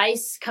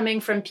advice coming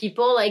from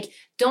people like,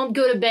 don't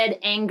go to bed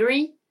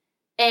angry.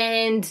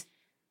 And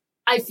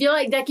I feel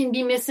like that can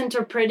be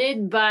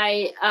misinterpreted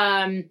by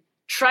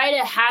try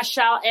to hash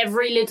out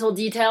every little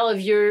detail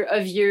of your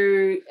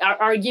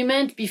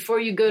argument before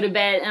you go to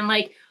bed. And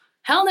like,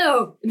 hell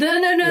no.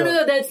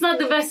 No. That's not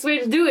the best way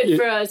to do it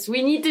for us.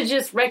 We need to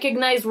just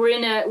recognize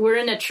we're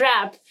in a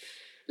trap.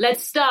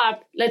 Let's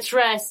stop. Let's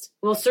rest.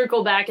 We'll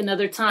circle back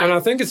another time. And I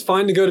think it's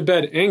fine to go to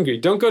bed angry.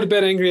 Don't go to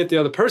bed angry at the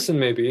other person,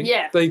 maybe.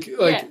 Yeah.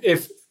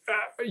 If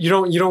you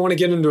don't want to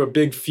get into a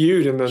big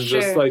feud and then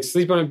just like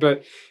sleep on it,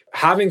 but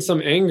having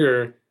some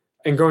anger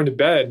and going to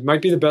bed might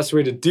be the best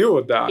way to deal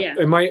with that. Yeah.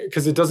 It might,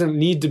 because it doesn't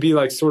need to be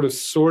like sort of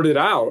sorted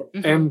out.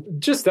 Mm-hmm.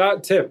 And just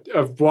that tip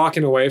of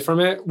walking away from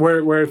it,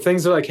 where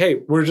things are like,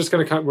 hey, we're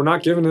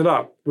not giving it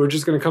up. We're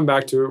just going to come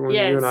back to it when you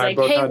and I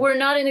both we're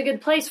not in a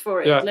good place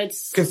for it. Yeah, it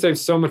can save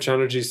so much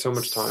energy, so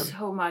much time.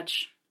 So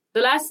much.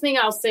 The last thing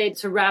I'll say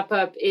to wrap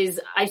up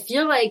is I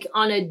feel like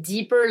on a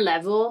deeper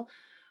level,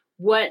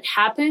 what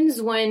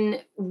happens when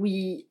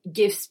we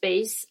give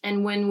space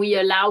and when we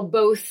allow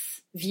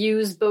both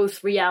views,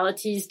 both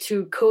realities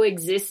to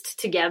coexist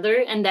together,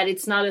 and that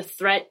it's not a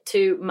threat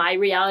to my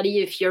reality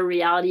if your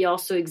reality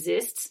also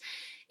exists,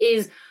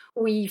 is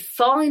we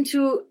fall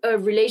into a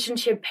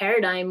relationship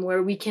paradigm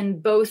where we can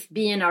both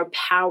be in our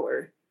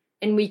power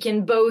and we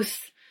can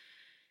both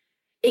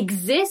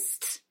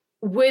exist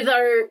with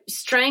our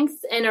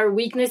strengths and our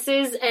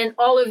weaknesses, and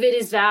all of it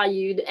is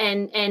valued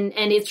and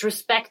it's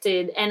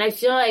respected. And I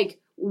feel like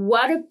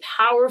what a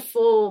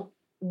powerful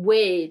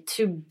way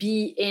to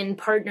be in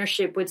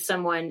partnership with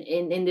someone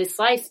in this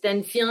life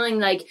than feeling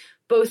like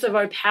both of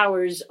our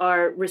powers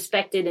are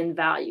respected and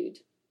valued.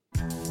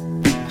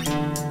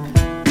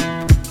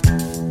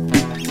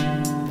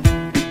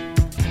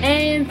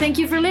 And thank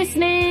you for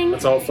listening.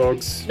 That's all,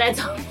 folks.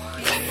 That's all.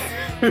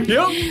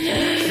 Yep.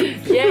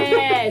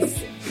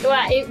 Yes.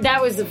 Well,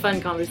 that was a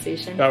fun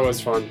conversation. That was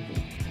fun.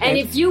 And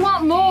if you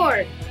want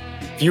more,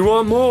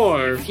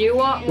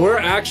 we're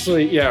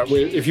actually,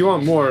 if you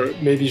want more,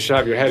 maybe you should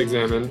have your head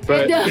examined.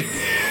 But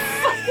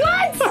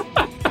what?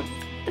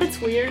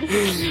 That's weird.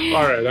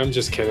 All right, I'm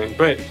just kidding.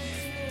 But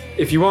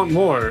if you want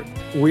more,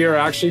 we are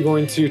actually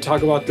going to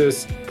talk about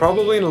this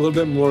probably in a little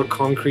bit more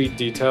concrete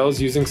details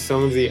using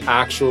some of the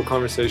actual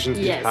conversations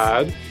we've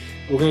had.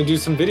 we're going to do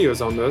some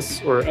videos on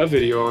this, or a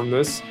video on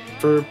this,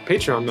 for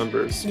Patreon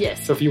members.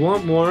 Yes. So if you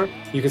want more,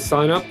 you can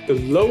sign up. The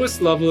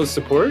lowest level of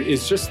support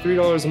is just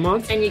 $3 a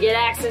month. And you get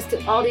access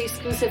to all the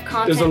exclusive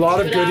content. There's a lot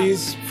of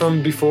goodies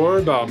from before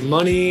about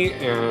money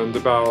and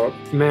about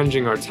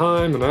managing our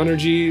time and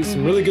energy.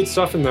 Some really good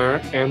stuff in there.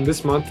 And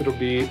this month it'll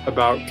be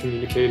about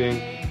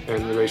communicating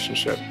and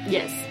relationship.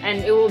 Yes,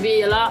 and it will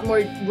be a lot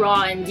more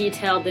raw and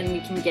detailed than we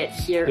can get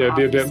here. Yeah, it'll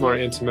be a bit more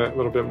intimate, a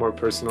little bit more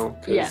personal.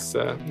 Yeah.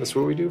 That's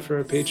what we do for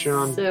our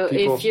Patreon So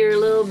people. if you're a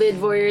little bit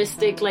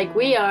voyeuristic like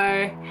we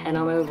are, head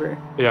on over.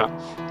 Yeah.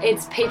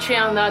 It's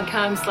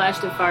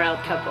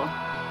patreon.com/thefaroutcouple.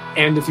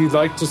 And if you'd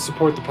like to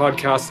support the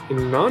podcast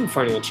in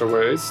non-financial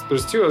ways,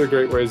 there's 2 other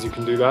great ways you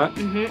can do that.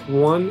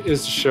 One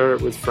is to share it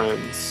with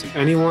friends.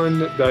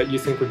 Anyone that you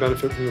think would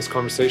benefit from this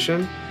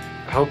conversation,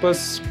 help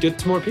us get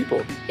to more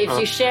people. If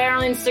you share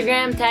on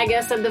Instagram, tag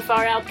us at The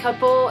Far Out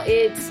Couple.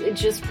 It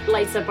just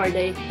lights up our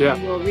day. Yeah.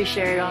 And we'll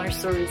reshare it on our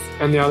stories.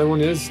 And the other one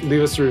is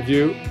leave us a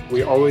review.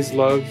 We always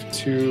love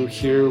to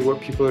hear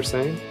what people are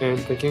saying and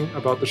thinking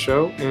about the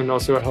show. And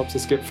also it helps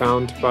us get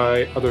found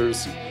by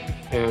others.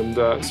 And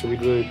so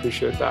we'd really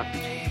appreciate that.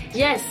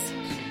 Yes.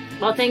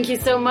 Well, thank you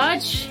so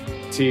much.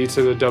 T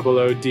to the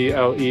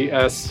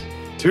OODLES.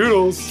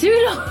 Toodles.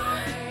 Toodles.